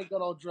liked everybody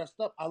got all dressed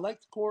up. I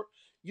liked court.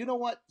 You know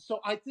what? So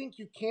I think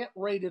you can't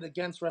rate it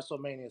against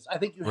WrestleManias. I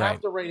think you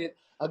have to rate it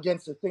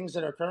against the things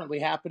that are currently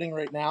happening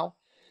right now.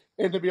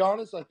 And to be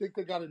honest, I think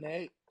they got an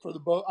A. for the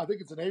both. I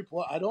think it's an A+.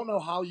 I don't know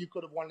how you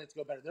could have wanted it to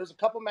go better. There's a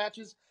couple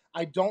matches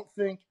I don't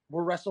think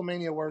were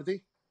WrestleMania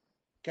worthy.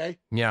 Okay.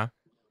 Yeah.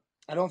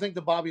 I don't think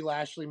the Bobby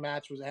Lashley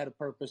match had a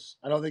purpose.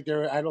 I don't think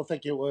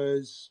it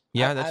was.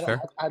 Yeah, that's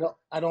fair.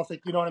 I don't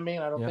think, you know what I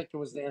mean? I don't think it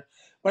was there.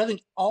 But I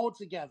think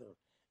altogether,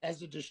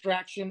 as a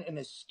distraction and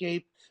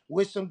escape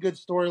with some good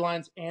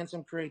storylines and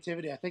some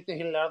creativity, I think they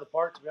hit it out of the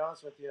park, to be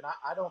honest with you. And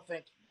I don't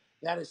think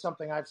that is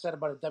something I've said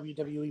about a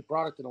WWE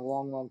product in a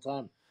long, long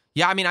time.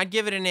 Yeah, I mean, I'd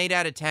give it an 8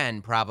 out of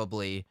 10,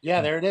 probably.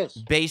 Yeah, there it is.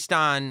 Based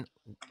on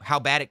how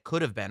bad it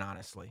could have been,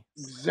 honestly.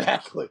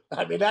 Exactly.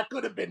 I mean, that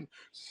could have been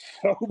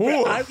so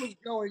bad. I was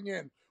going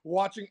in,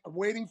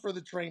 waiting for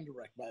the train to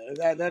wreck.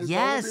 That is the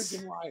only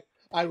reason why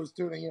I was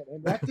tuning in.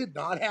 And that did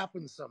not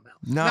happen somehow.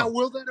 No. Now,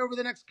 will that over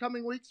the next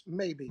coming weeks?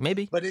 Maybe.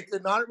 But it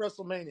did not at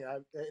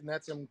WrestleMania, and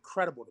that's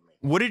incredible to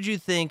me. What did you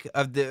think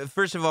of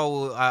first of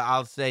all,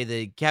 I'll say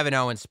the Kevin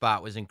Owens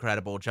spot was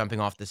incredible,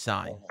 jumping off the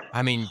sign.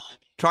 I mean,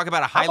 talk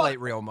about a highlight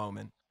reel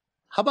moment.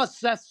 How about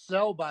Seth's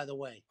cell, by the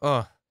way?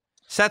 Oh,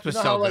 Seth was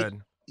so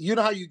good. You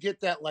know how you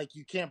get that, like,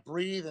 you can't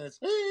breathe, and it's,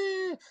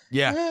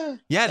 yeah,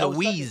 the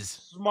wheeze.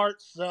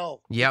 Smart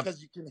cell. Yep.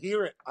 Because you can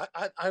hear it.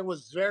 I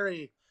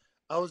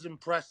was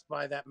impressed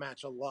by that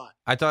match a lot.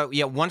 I thought,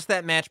 once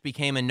that match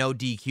became a no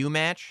DQ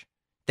match,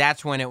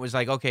 that's when it was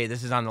like, okay,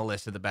 this is on the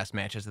list of the best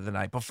matches of the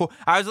night. Before,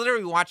 I was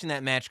literally watching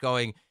that match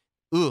going,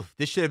 oof,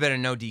 this should have been a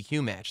no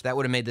DQ match. That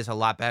would have made this a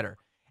lot better.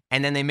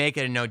 And then they make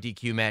it a no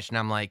DQ match, and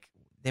I'm like,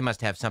 they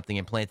must have something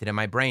implanted in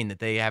my brain that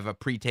they have a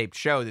pre-taped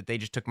show that they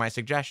just took my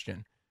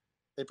suggestion.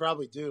 They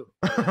probably do.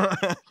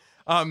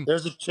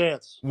 There's a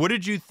chance. What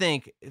did you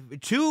think?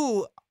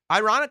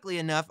 Ironically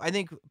enough, I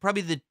think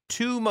probably the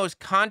two most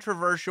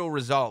controversial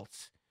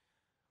results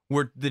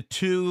were the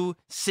two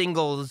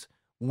singles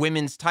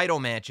women's title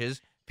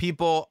matches.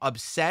 People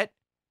upset.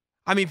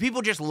 I mean,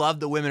 people just love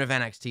the women of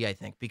NXT, I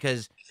think,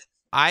 because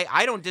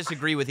I don't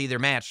disagree with either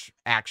match,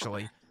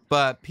 actually.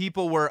 But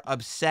people were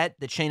upset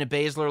that Shayna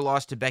Baszler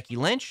lost to Becky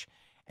Lynch,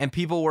 and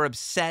people were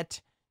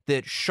upset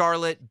that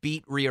Charlotte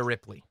beat Rhea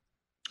Ripley.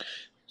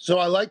 So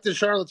I like that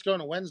Charlotte's going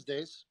to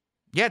Wednesdays.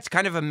 Yeah, it's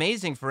kind of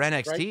amazing for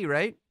NXT,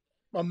 right?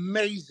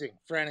 Amazing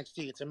for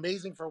NXT. It's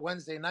amazing for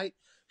Wednesday night.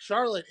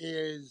 Charlotte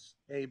is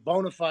a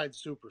bona fide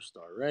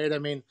superstar, right? I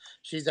mean,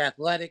 she's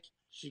athletic.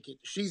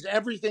 She's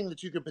everything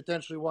that you could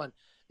potentially want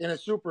in a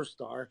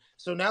superstar.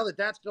 So now that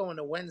that's going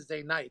to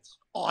Wednesday nights,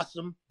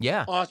 awesome.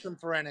 Yeah. Awesome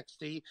for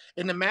NXT.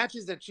 And the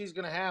matches that she's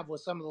going to have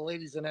with some of the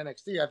ladies in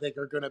NXT, I think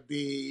are going to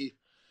be,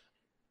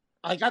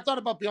 like, I thought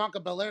about Bianca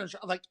Belair, and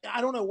like,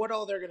 I don't know what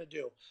all they're going to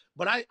do,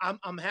 but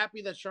I'm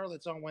happy that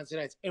Charlotte's on Wednesday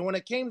nights. And when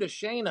it came to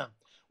Shayna,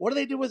 what do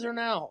they do with her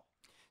now?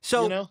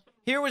 So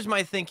here was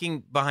my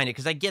thinking behind it,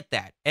 because I get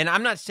that. And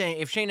I'm not saying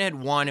if Shayna had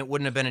won, it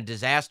wouldn't have been a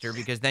disaster,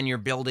 because then you're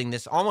building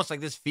this almost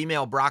like this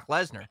female Brock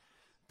Lesnar.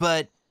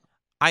 But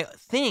I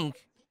think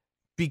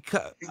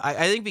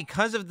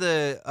because of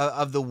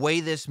the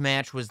way this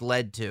match was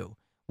led to,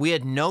 we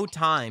had no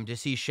time to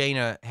see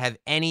Shayna have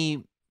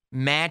any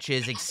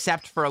matches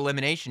except for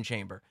Elimination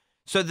Chamber.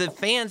 So the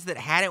fans that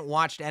hadn't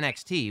watched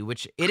NXT,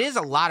 which it is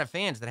a lot of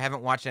fans that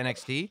haven't watched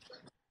NXT,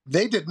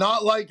 they did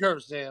not like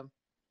her, Sam.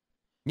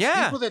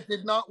 Yeah. People that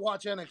did not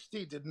watch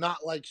NXT did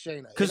not like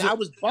Shayna. Because I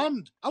was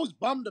bummed. I was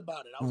bummed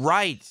about it.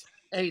 Right.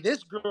 Like, hey,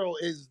 this girl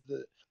is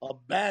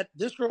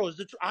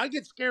I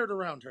get scared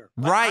around her.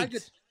 Right.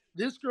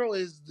 This girl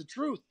is the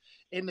truth.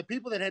 And the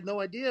people that had no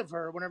idea of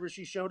her, whenever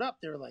she showed up,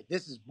 they were like,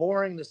 this is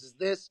boring. This is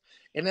this.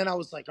 And then I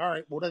was like, all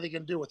right, what are they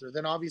going to do with her?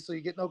 Then obviously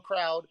you get no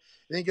crowd.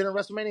 And then you get her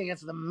WrestleMania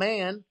against the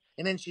man.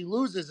 And then she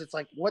loses. It's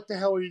like, what the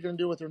hell are you going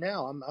to do with her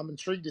now? I'm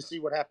intrigued to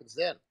see what happens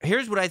then.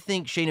 Here's what I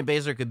think Shayna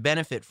Baszler could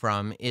benefit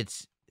from.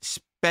 It's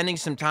spending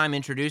some time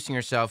introducing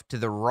herself to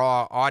the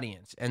Raw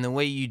audience. And the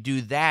way you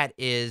do that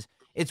is,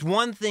 it's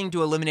one thing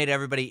to eliminate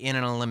everybody in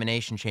an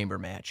Elimination Chamber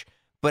match.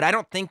 But I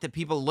don't think that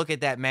people look at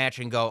that match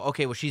and go,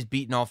 okay, well, she's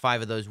beaten all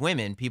 5 of those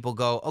women. People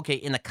go, okay,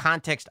 in the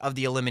context of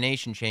the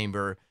Elimination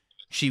Chamber,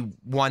 she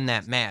won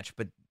that match.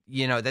 But,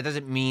 that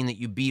doesn't mean that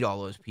you beat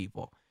all those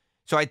people.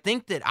 So I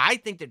think that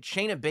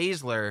Shayna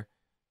Baszler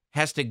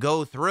has to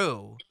go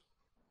through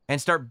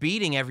and start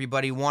beating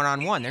everybody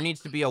one-on-one. There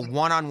needs to be a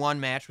one-on-one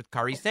match with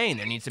Kairi Sane.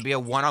 There needs to be a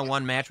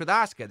one-on-one match with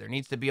Asuka. There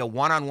needs to be a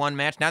one-on-one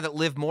match. Now that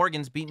Liv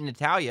Morgan's beaten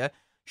Natalya,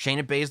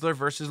 Shayna Baszler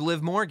versus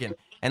Liv Morgan.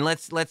 And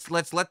let's let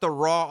the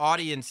Raw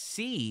audience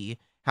see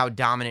how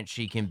dominant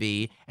she can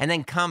be, and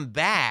then come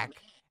back,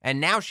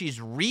 and now she's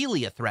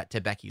really a threat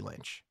to Becky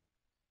Lynch.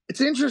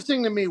 It's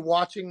interesting to me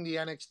watching the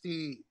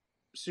NXT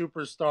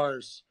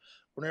superstars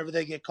whenever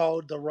they get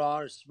called the Raw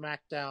or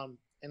SmackDown,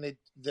 and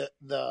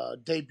the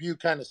debut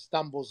kind of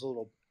stumbles a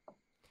little.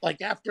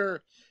 Like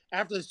after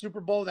the Super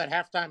Bowl, that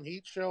halftime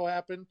heat show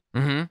happened,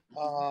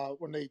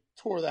 when they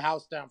tore the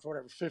house down for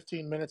whatever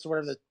 15 minutes or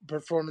whatever, the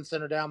Performance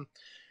Center down,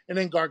 and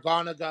then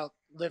Gargano got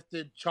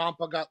lifted,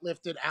 Ciampa got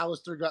lifted,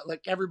 Aleister got,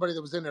 like, everybody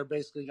that was in there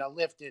basically got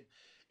lifted,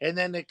 and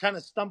then they kind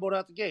of stumbled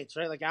out the gates,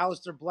 right? Like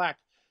Aleister Black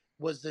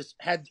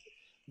had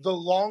the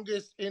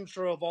longest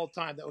intro of all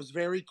time. That was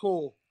very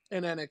cool.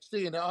 in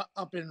NXT and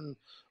up in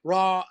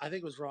Raw. I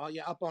think it was Raw.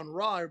 Yeah, up on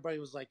Raw, everybody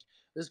was like,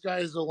 "This guy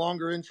is a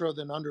longer intro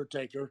than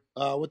Undertaker.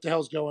 What the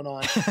hell's going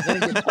on?"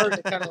 Then he gets hurt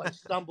and kind of like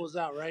stumbles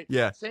out, right?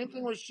 Yeah. Same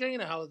thing with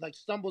Shayna, how it like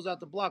stumbles out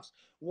the blocks.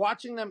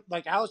 Watching them,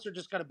 like Alistair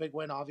just got a big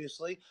win,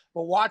 obviously,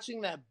 but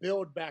watching that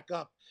build back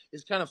up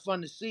is kind of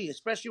fun to see,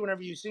 especially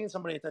whenever you've seen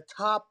somebody at the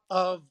top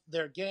of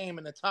their game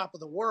and the top of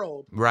the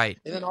world, Right.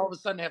 and then all of a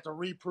sudden they have to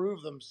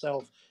reprove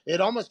themselves.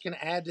 It almost can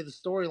add to the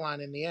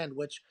storyline in the end,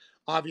 which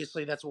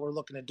obviously that's what we're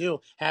looking to do.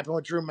 Happened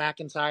with Drew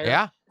McIntyre.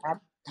 Yeah.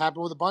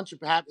 Happened with a bunch of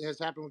has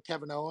happened with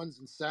Kevin Owens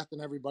and Seth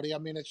and everybody. I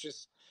mean, it's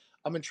just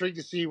I'm intrigued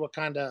to see what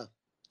kind of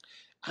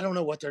I don't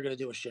know what they're gonna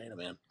do with Shayna,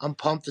 man. I'm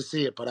pumped to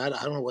see it, but I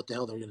don't know what the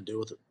hell they're gonna do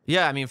with it.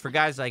 Yeah, I mean, for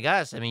guys like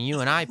us, I mean, you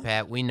and I,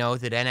 Pat, we know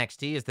that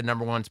NXT is the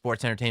 #1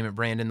 sports entertainment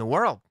brand in the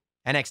world.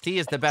 NXT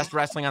is the best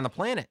wrestling on the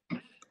planet.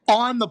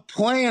 On the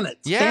planet.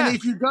 Yeah. And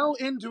if you go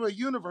into a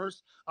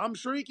universe, I'm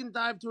sure you can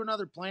dive to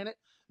another planet.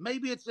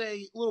 Maybe it's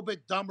a little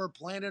bit dumber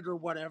planet or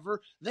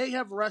whatever. They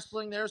have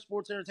wrestling there,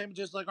 sports entertainment,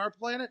 just like our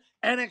planet.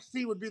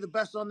 NXT would be the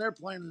best on their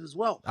planet as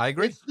well. I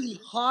agree. It's the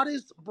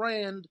hottest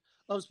brand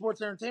of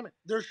sports entertainment.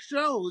 Their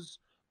shows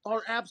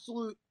are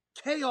absolute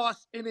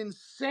chaos and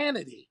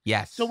insanity.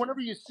 Yes. So whenever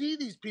you see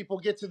these people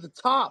get to the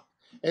top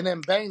and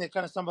then bang, they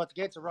kind of stumble at the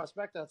gates of Raw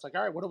SmackDown, it's like,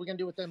 all right, what are we going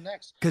to do with them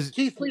next? Because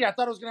Keith Lee, I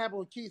thought it was going to happen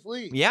with Keith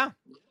Lee. yeah,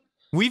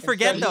 we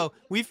forget Instead though.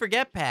 We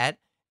forget, Pat,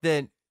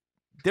 that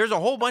there's a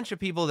whole bunch of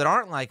people that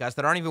aren't like us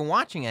that aren't even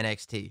watching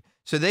NXT.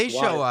 So they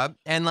show up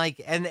and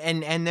like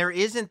and there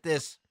isn't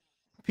this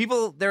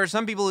people. There are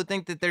some people who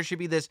think that there should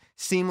be this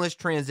seamless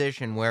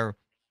transition where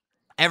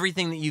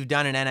everything that you've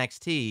done in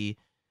NXT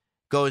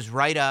goes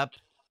right up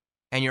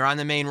and you're on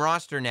the main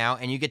roster now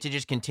and you get to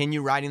just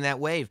continue riding that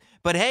wave.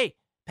 But hey,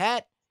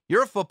 Pat,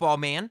 you're a football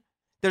man.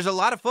 There's a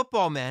lot of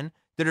football men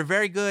that are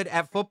very good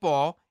at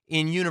football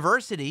in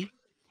university,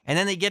 and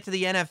then they get to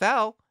the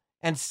NFL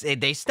and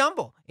they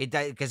stumble.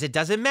 Because it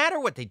doesn't matter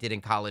what they did in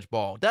college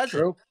ball, does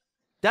True. it?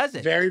 Does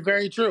it? Very,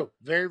 very true.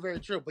 Very, very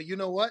true. But you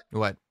know what?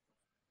 What?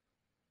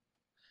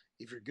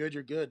 If you're good,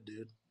 you're good,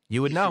 dude.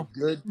 You would know.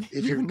 You're good. If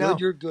You you're would good, know.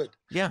 you're good.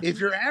 Yeah. If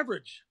you're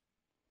average,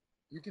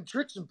 you can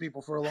trick some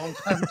people for a long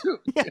time too.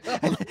 Yeah.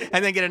 You know?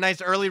 And then get a nice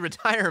early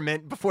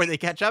retirement before they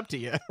catch up to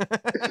you.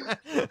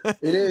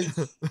 It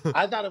is.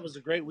 I thought it was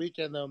a great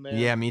weekend, though, man.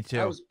 Yeah, me too.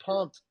 I was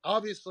pumped.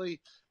 Obviously,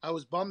 I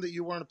was bummed that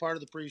you weren't a part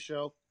of the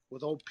pre-show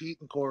with old Pete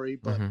and Corey,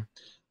 but Mhm.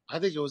 I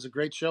think it was a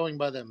great showing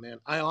by them, man.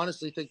 I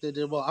honestly think they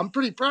did well. I'm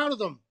pretty proud of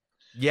them.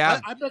 Yeah.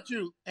 I bet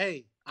you.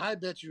 Hey, I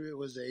bet you it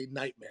was a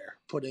nightmare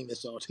putting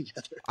this all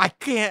together. I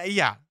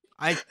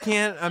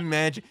can't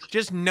imagine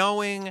just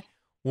knowing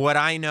what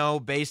I know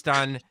based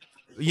on,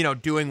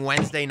 doing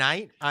Wednesday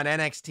night on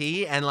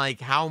NXT and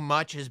like how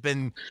much has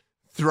been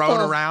thrown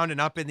around and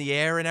up in the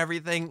air and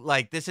everything.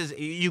 Like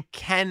you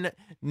can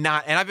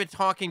not, and I've been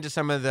talking to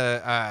some of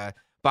the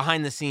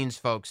behind the scenes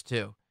folks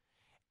too.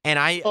 And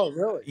Oh,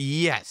 really?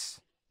 yes.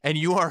 And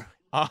you are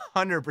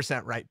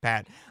 100% right,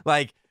 Pat.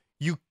 Like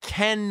you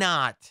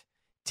cannot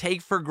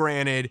take for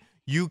granted,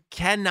 you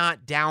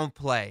cannot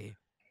downplay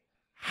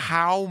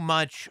how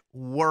much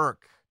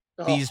work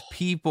these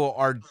people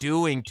are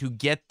doing to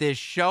get this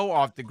show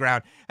off the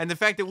ground. And the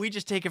fact that we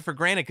just take it for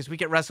granted because we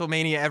get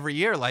WrestleMania every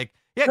year. Like,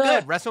 yeah,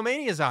 good.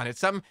 WrestleMania's on. It's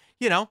something,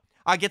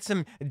 I'll get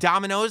some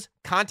Domino's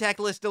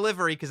contactless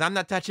delivery because I'm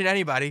not touching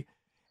anybody.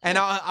 And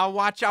I'll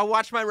watch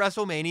my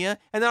WrestleMania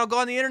and then I'll go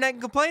on the internet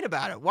and complain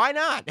about it. Why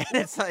not? And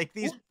it's like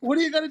these. What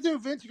are you gonna do,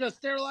 Vince? You gotta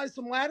sterilize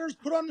some ladders?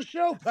 Put on the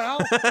show, pal.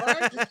 All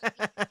right?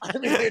 I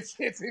mean, it's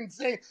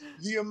insane.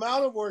 The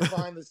amount of work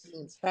behind the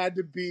scenes had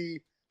to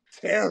be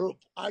terrible.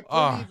 I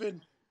couldn't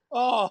even.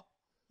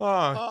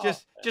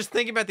 Just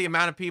thinking about the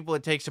amount of people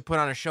it takes to put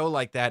on a show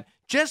like that.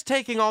 Just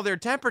taking all their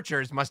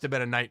temperatures must have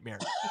been a nightmare.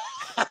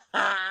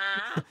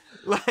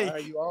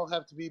 You all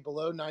have to be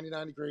below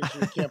 99 degrees so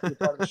you can't be a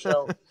part of the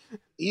show.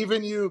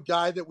 Even you,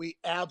 guy that we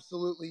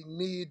absolutely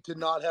need to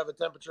not have a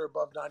temperature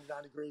above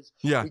 99 degrees.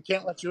 Yeah. We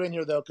can't let you in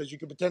here, though, because you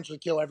could potentially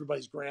kill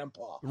everybody's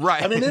grandpa.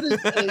 Right. I mean, it is.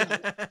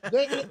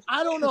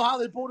 I don't know how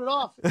they pulled it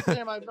off.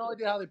 Sam, I have no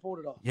idea how they pulled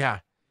it off. Yeah.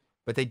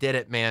 But they did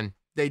it, man.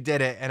 They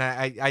did it. And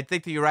I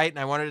think that you're right. And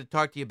I wanted to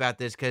talk to you about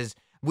this because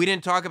we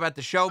didn't talk about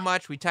the show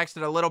much. We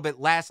texted a little bit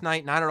last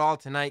night, not at all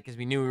tonight because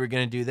we knew we were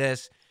going to do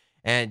this.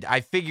 And I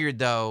figured,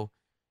 though,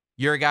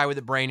 you're a guy with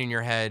a brain in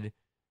your head.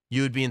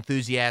 You would be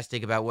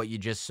enthusiastic about what you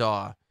just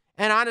saw.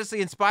 And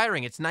honestly,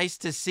 inspiring. It's nice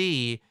to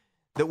see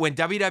that when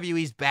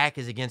WWE's back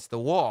is against the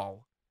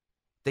wall,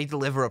 they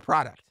deliver a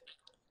product.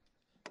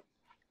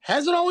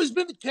 Hasn't always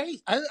been the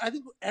case. I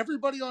think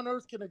everybody on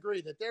earth can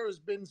agree that there has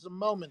been some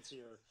moments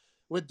here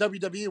with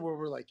WWE where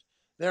we're like,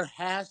 there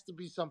has to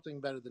be something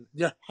better than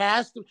there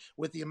has to,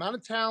 with the amount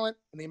of talent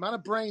and the amount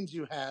of brains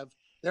you have,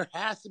 there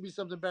has to be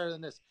something better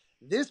than this.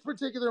 This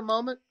particular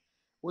moment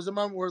was a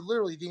moment where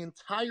literally the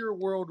entire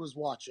world was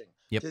watching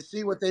to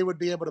see what they would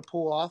be able to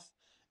pull off.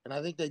 And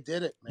I think they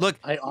did it, man. Look,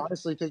 I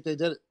honestly think they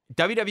did it.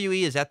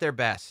 WWE is at their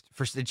best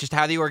for just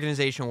how the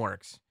organization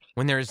works.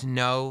 When there's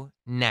no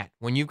net,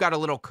 when you've got a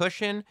little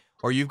cushion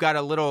or you've got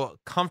a little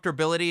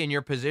comfortability in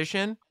your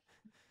position,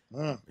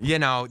 You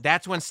know,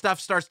 that's when stuff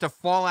starts to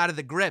fall out of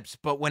the grips.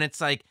 But when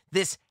it's like,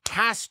 this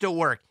has to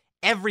work,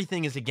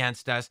 everything is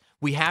against us,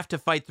 we have to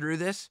fight through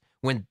this.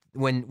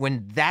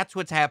 When that's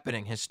what's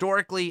happening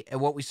historically and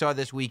what we saw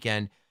this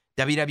weekend,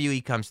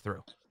 WWE comes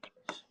through.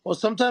 Well,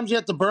 sometimes you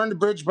have to burn the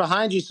bridge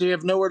behind you so you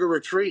have nowhere to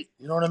retreat.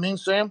 You know what I mean,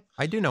 Sam?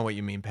 I do know what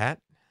you mean, Pat.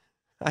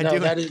 I No, do.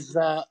 that is,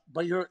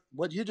 but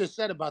what you just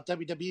said about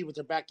WWE with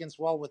their back against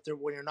the wall,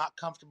 when you're not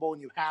comfortable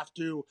and you have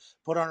to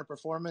put on a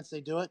performance,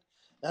 they do it.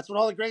 That's what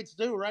all the greats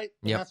do, right?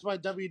 And Yep. that's why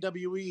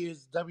WWE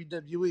is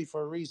WWE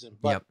for a reason.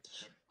 But Yep.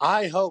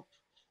 I hope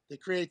the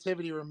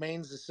creativity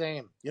remains the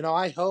same. You know,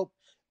 I hope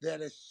that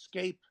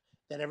escape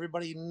that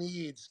everybody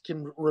needs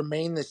can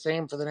remain the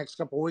same for the next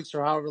couple of weeks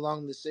or however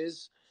long this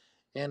is.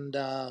 And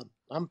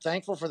I'm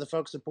thankful for the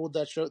folks that pulled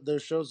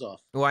those shows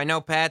off. Well, I know,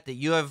 Pat, that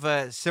you have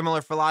a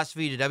similar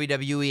philosophy to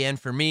WWE, and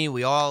for me,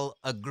 we all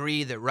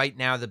agree that right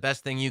now the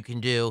best thing you can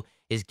do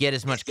is get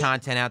as much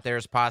content out there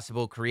as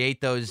possible, create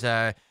those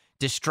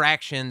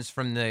distractions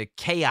from the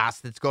chaos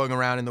that's going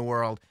around in the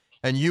world,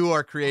 and you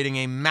are creating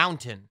a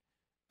mountain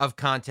of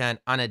content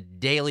on a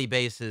daily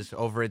basis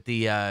over at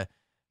the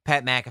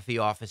Pat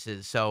McAfee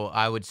offices. So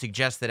I would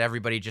suggest that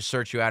everybody just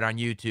search you out on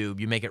YouTube.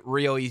 You make it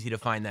real easy to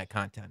find that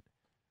content.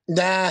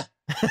 Nah.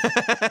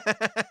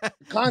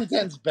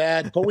 Content's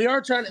bad, but we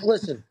are trying to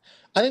listen.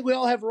 I think we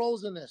all have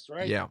roles in this,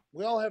 right? Yeah.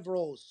 We all have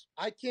roles.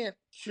 I can't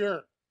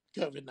cure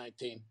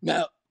COVID-19.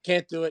 No,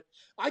 can't do it.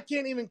 I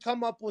can't even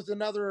come up with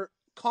another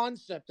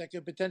concept that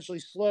could potentially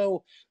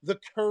slow the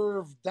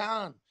curve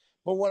down.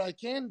 But what I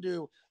can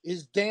do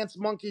is dance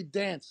monkey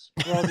dance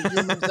for all the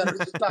humans that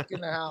are stuck in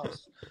the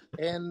house.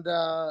 And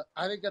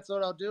I think that's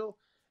what I'll do.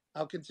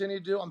 I'll continue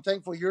to do. I'm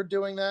thankful you're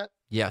doing that.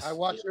 Yes. I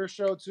watch your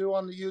show too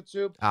on the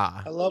YouTube.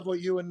 I love what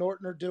you and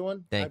Norton are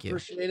doing. Thank you. I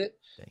appreciate it.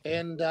 Thank you.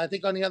 And I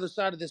think on the other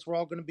side of this, we're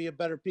all going to be a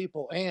better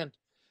people. And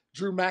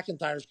Drew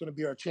McIntyre is going to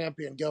be our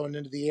champion going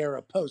into the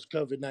era post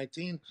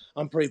COVID-19.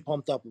 I'm pretty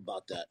pumped up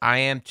about that. I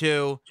am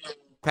too.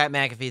 Pat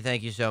McAfee,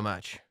 thank you so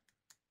much.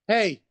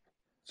 Hey,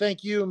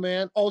 thank you,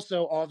 man.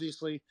 Also,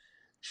 obviously,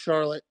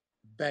 Charlotte,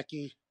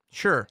 Becky.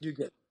 Sure. You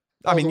get.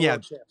 I mean, yeah,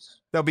 world champs.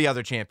 there'll be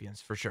other champions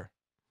for sure.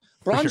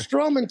 Braun sure.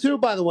 Strowman too,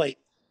 by the way.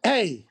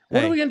 Hey,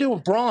 what are we gonna do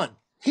with Braun?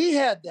 He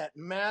had that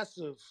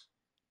massive,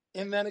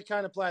 and then it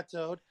kind of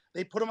plateaued.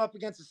 They put him up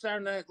against the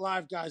Saturday Night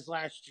Live guys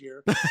last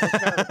year.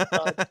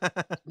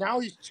 Now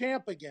he's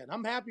champ again.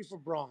 I'm happy for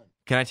Braun.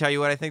 Can I tell you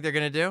what I think they're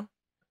going to do?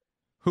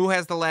 Who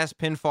has the last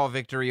pinfall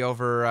victory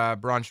over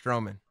Braun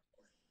Strowman?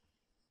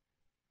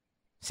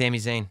 Sami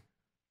Zayn.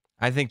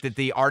 I think that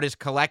the Artist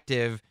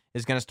Collective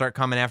is going to start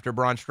coming after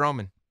Braun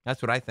Strowman.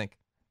 That's what I think.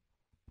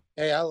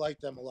 Hey, I like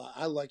them a lot.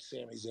 I like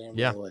Sami Zayn,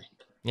 Yeah. by the way.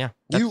 Yeah.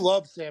 You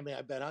love Sami,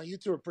 I bet, huh? You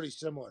two are pretty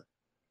similar.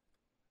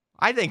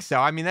 I think so.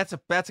 I mean, that's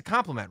a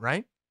compliment,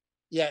 right?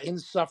 Yeah,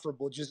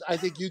 insufferable. Just I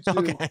think you two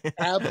Okay.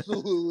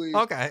 absolutely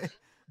Okay.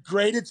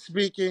 great at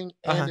speaking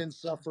and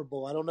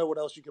insufferable. I don't know what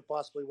else you could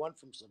possibly want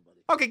from somebody.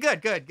 Okay,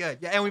 good.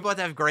 Yeah, and we both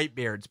have great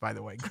beards, by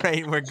the way.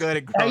 Great. We're good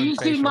at Hey, growing you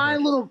see facial my hair.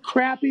 little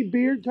crappy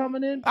beard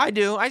coming in? I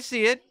do. I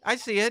see it.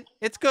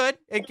 It's good.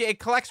 It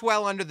collects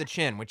well under the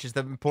chin, which is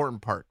the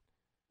important part.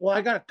 Well,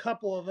 I got a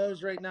couple of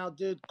those right now,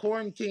 dude.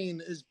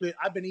 Quarantine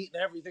I've been eating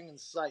everything in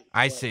sight.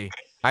 I but- see.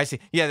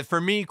 Yeah, for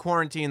me,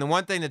 quarantine, the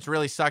one thing that's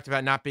really sucked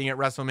about not being at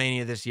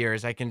WrestleMania this year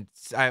is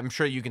I'm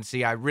sure you can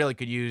see, I really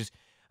could use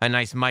a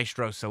nice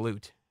Maestro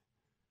salute.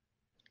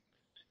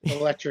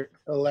 Electric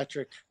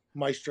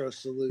Maestro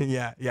salute.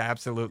 Yeah,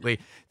 absolutely.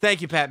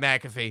 Thank you, Pat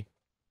McAfee.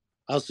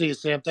 I'll see you,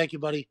 Sam. Thank you,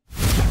 buddy.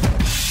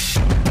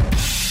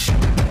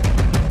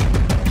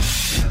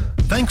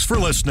 Thanks for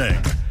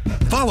listening.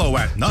 Follow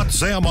at Not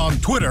Sam on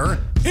Twitter,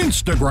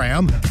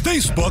 Instagram,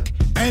 Facebook,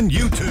 and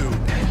YouTube.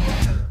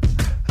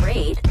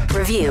 Rate,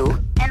 review,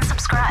 and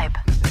subscribe.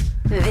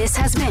 This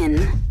has been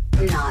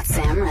Not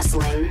Sam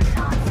Wrestling.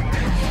 Not Sam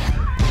Wrestling.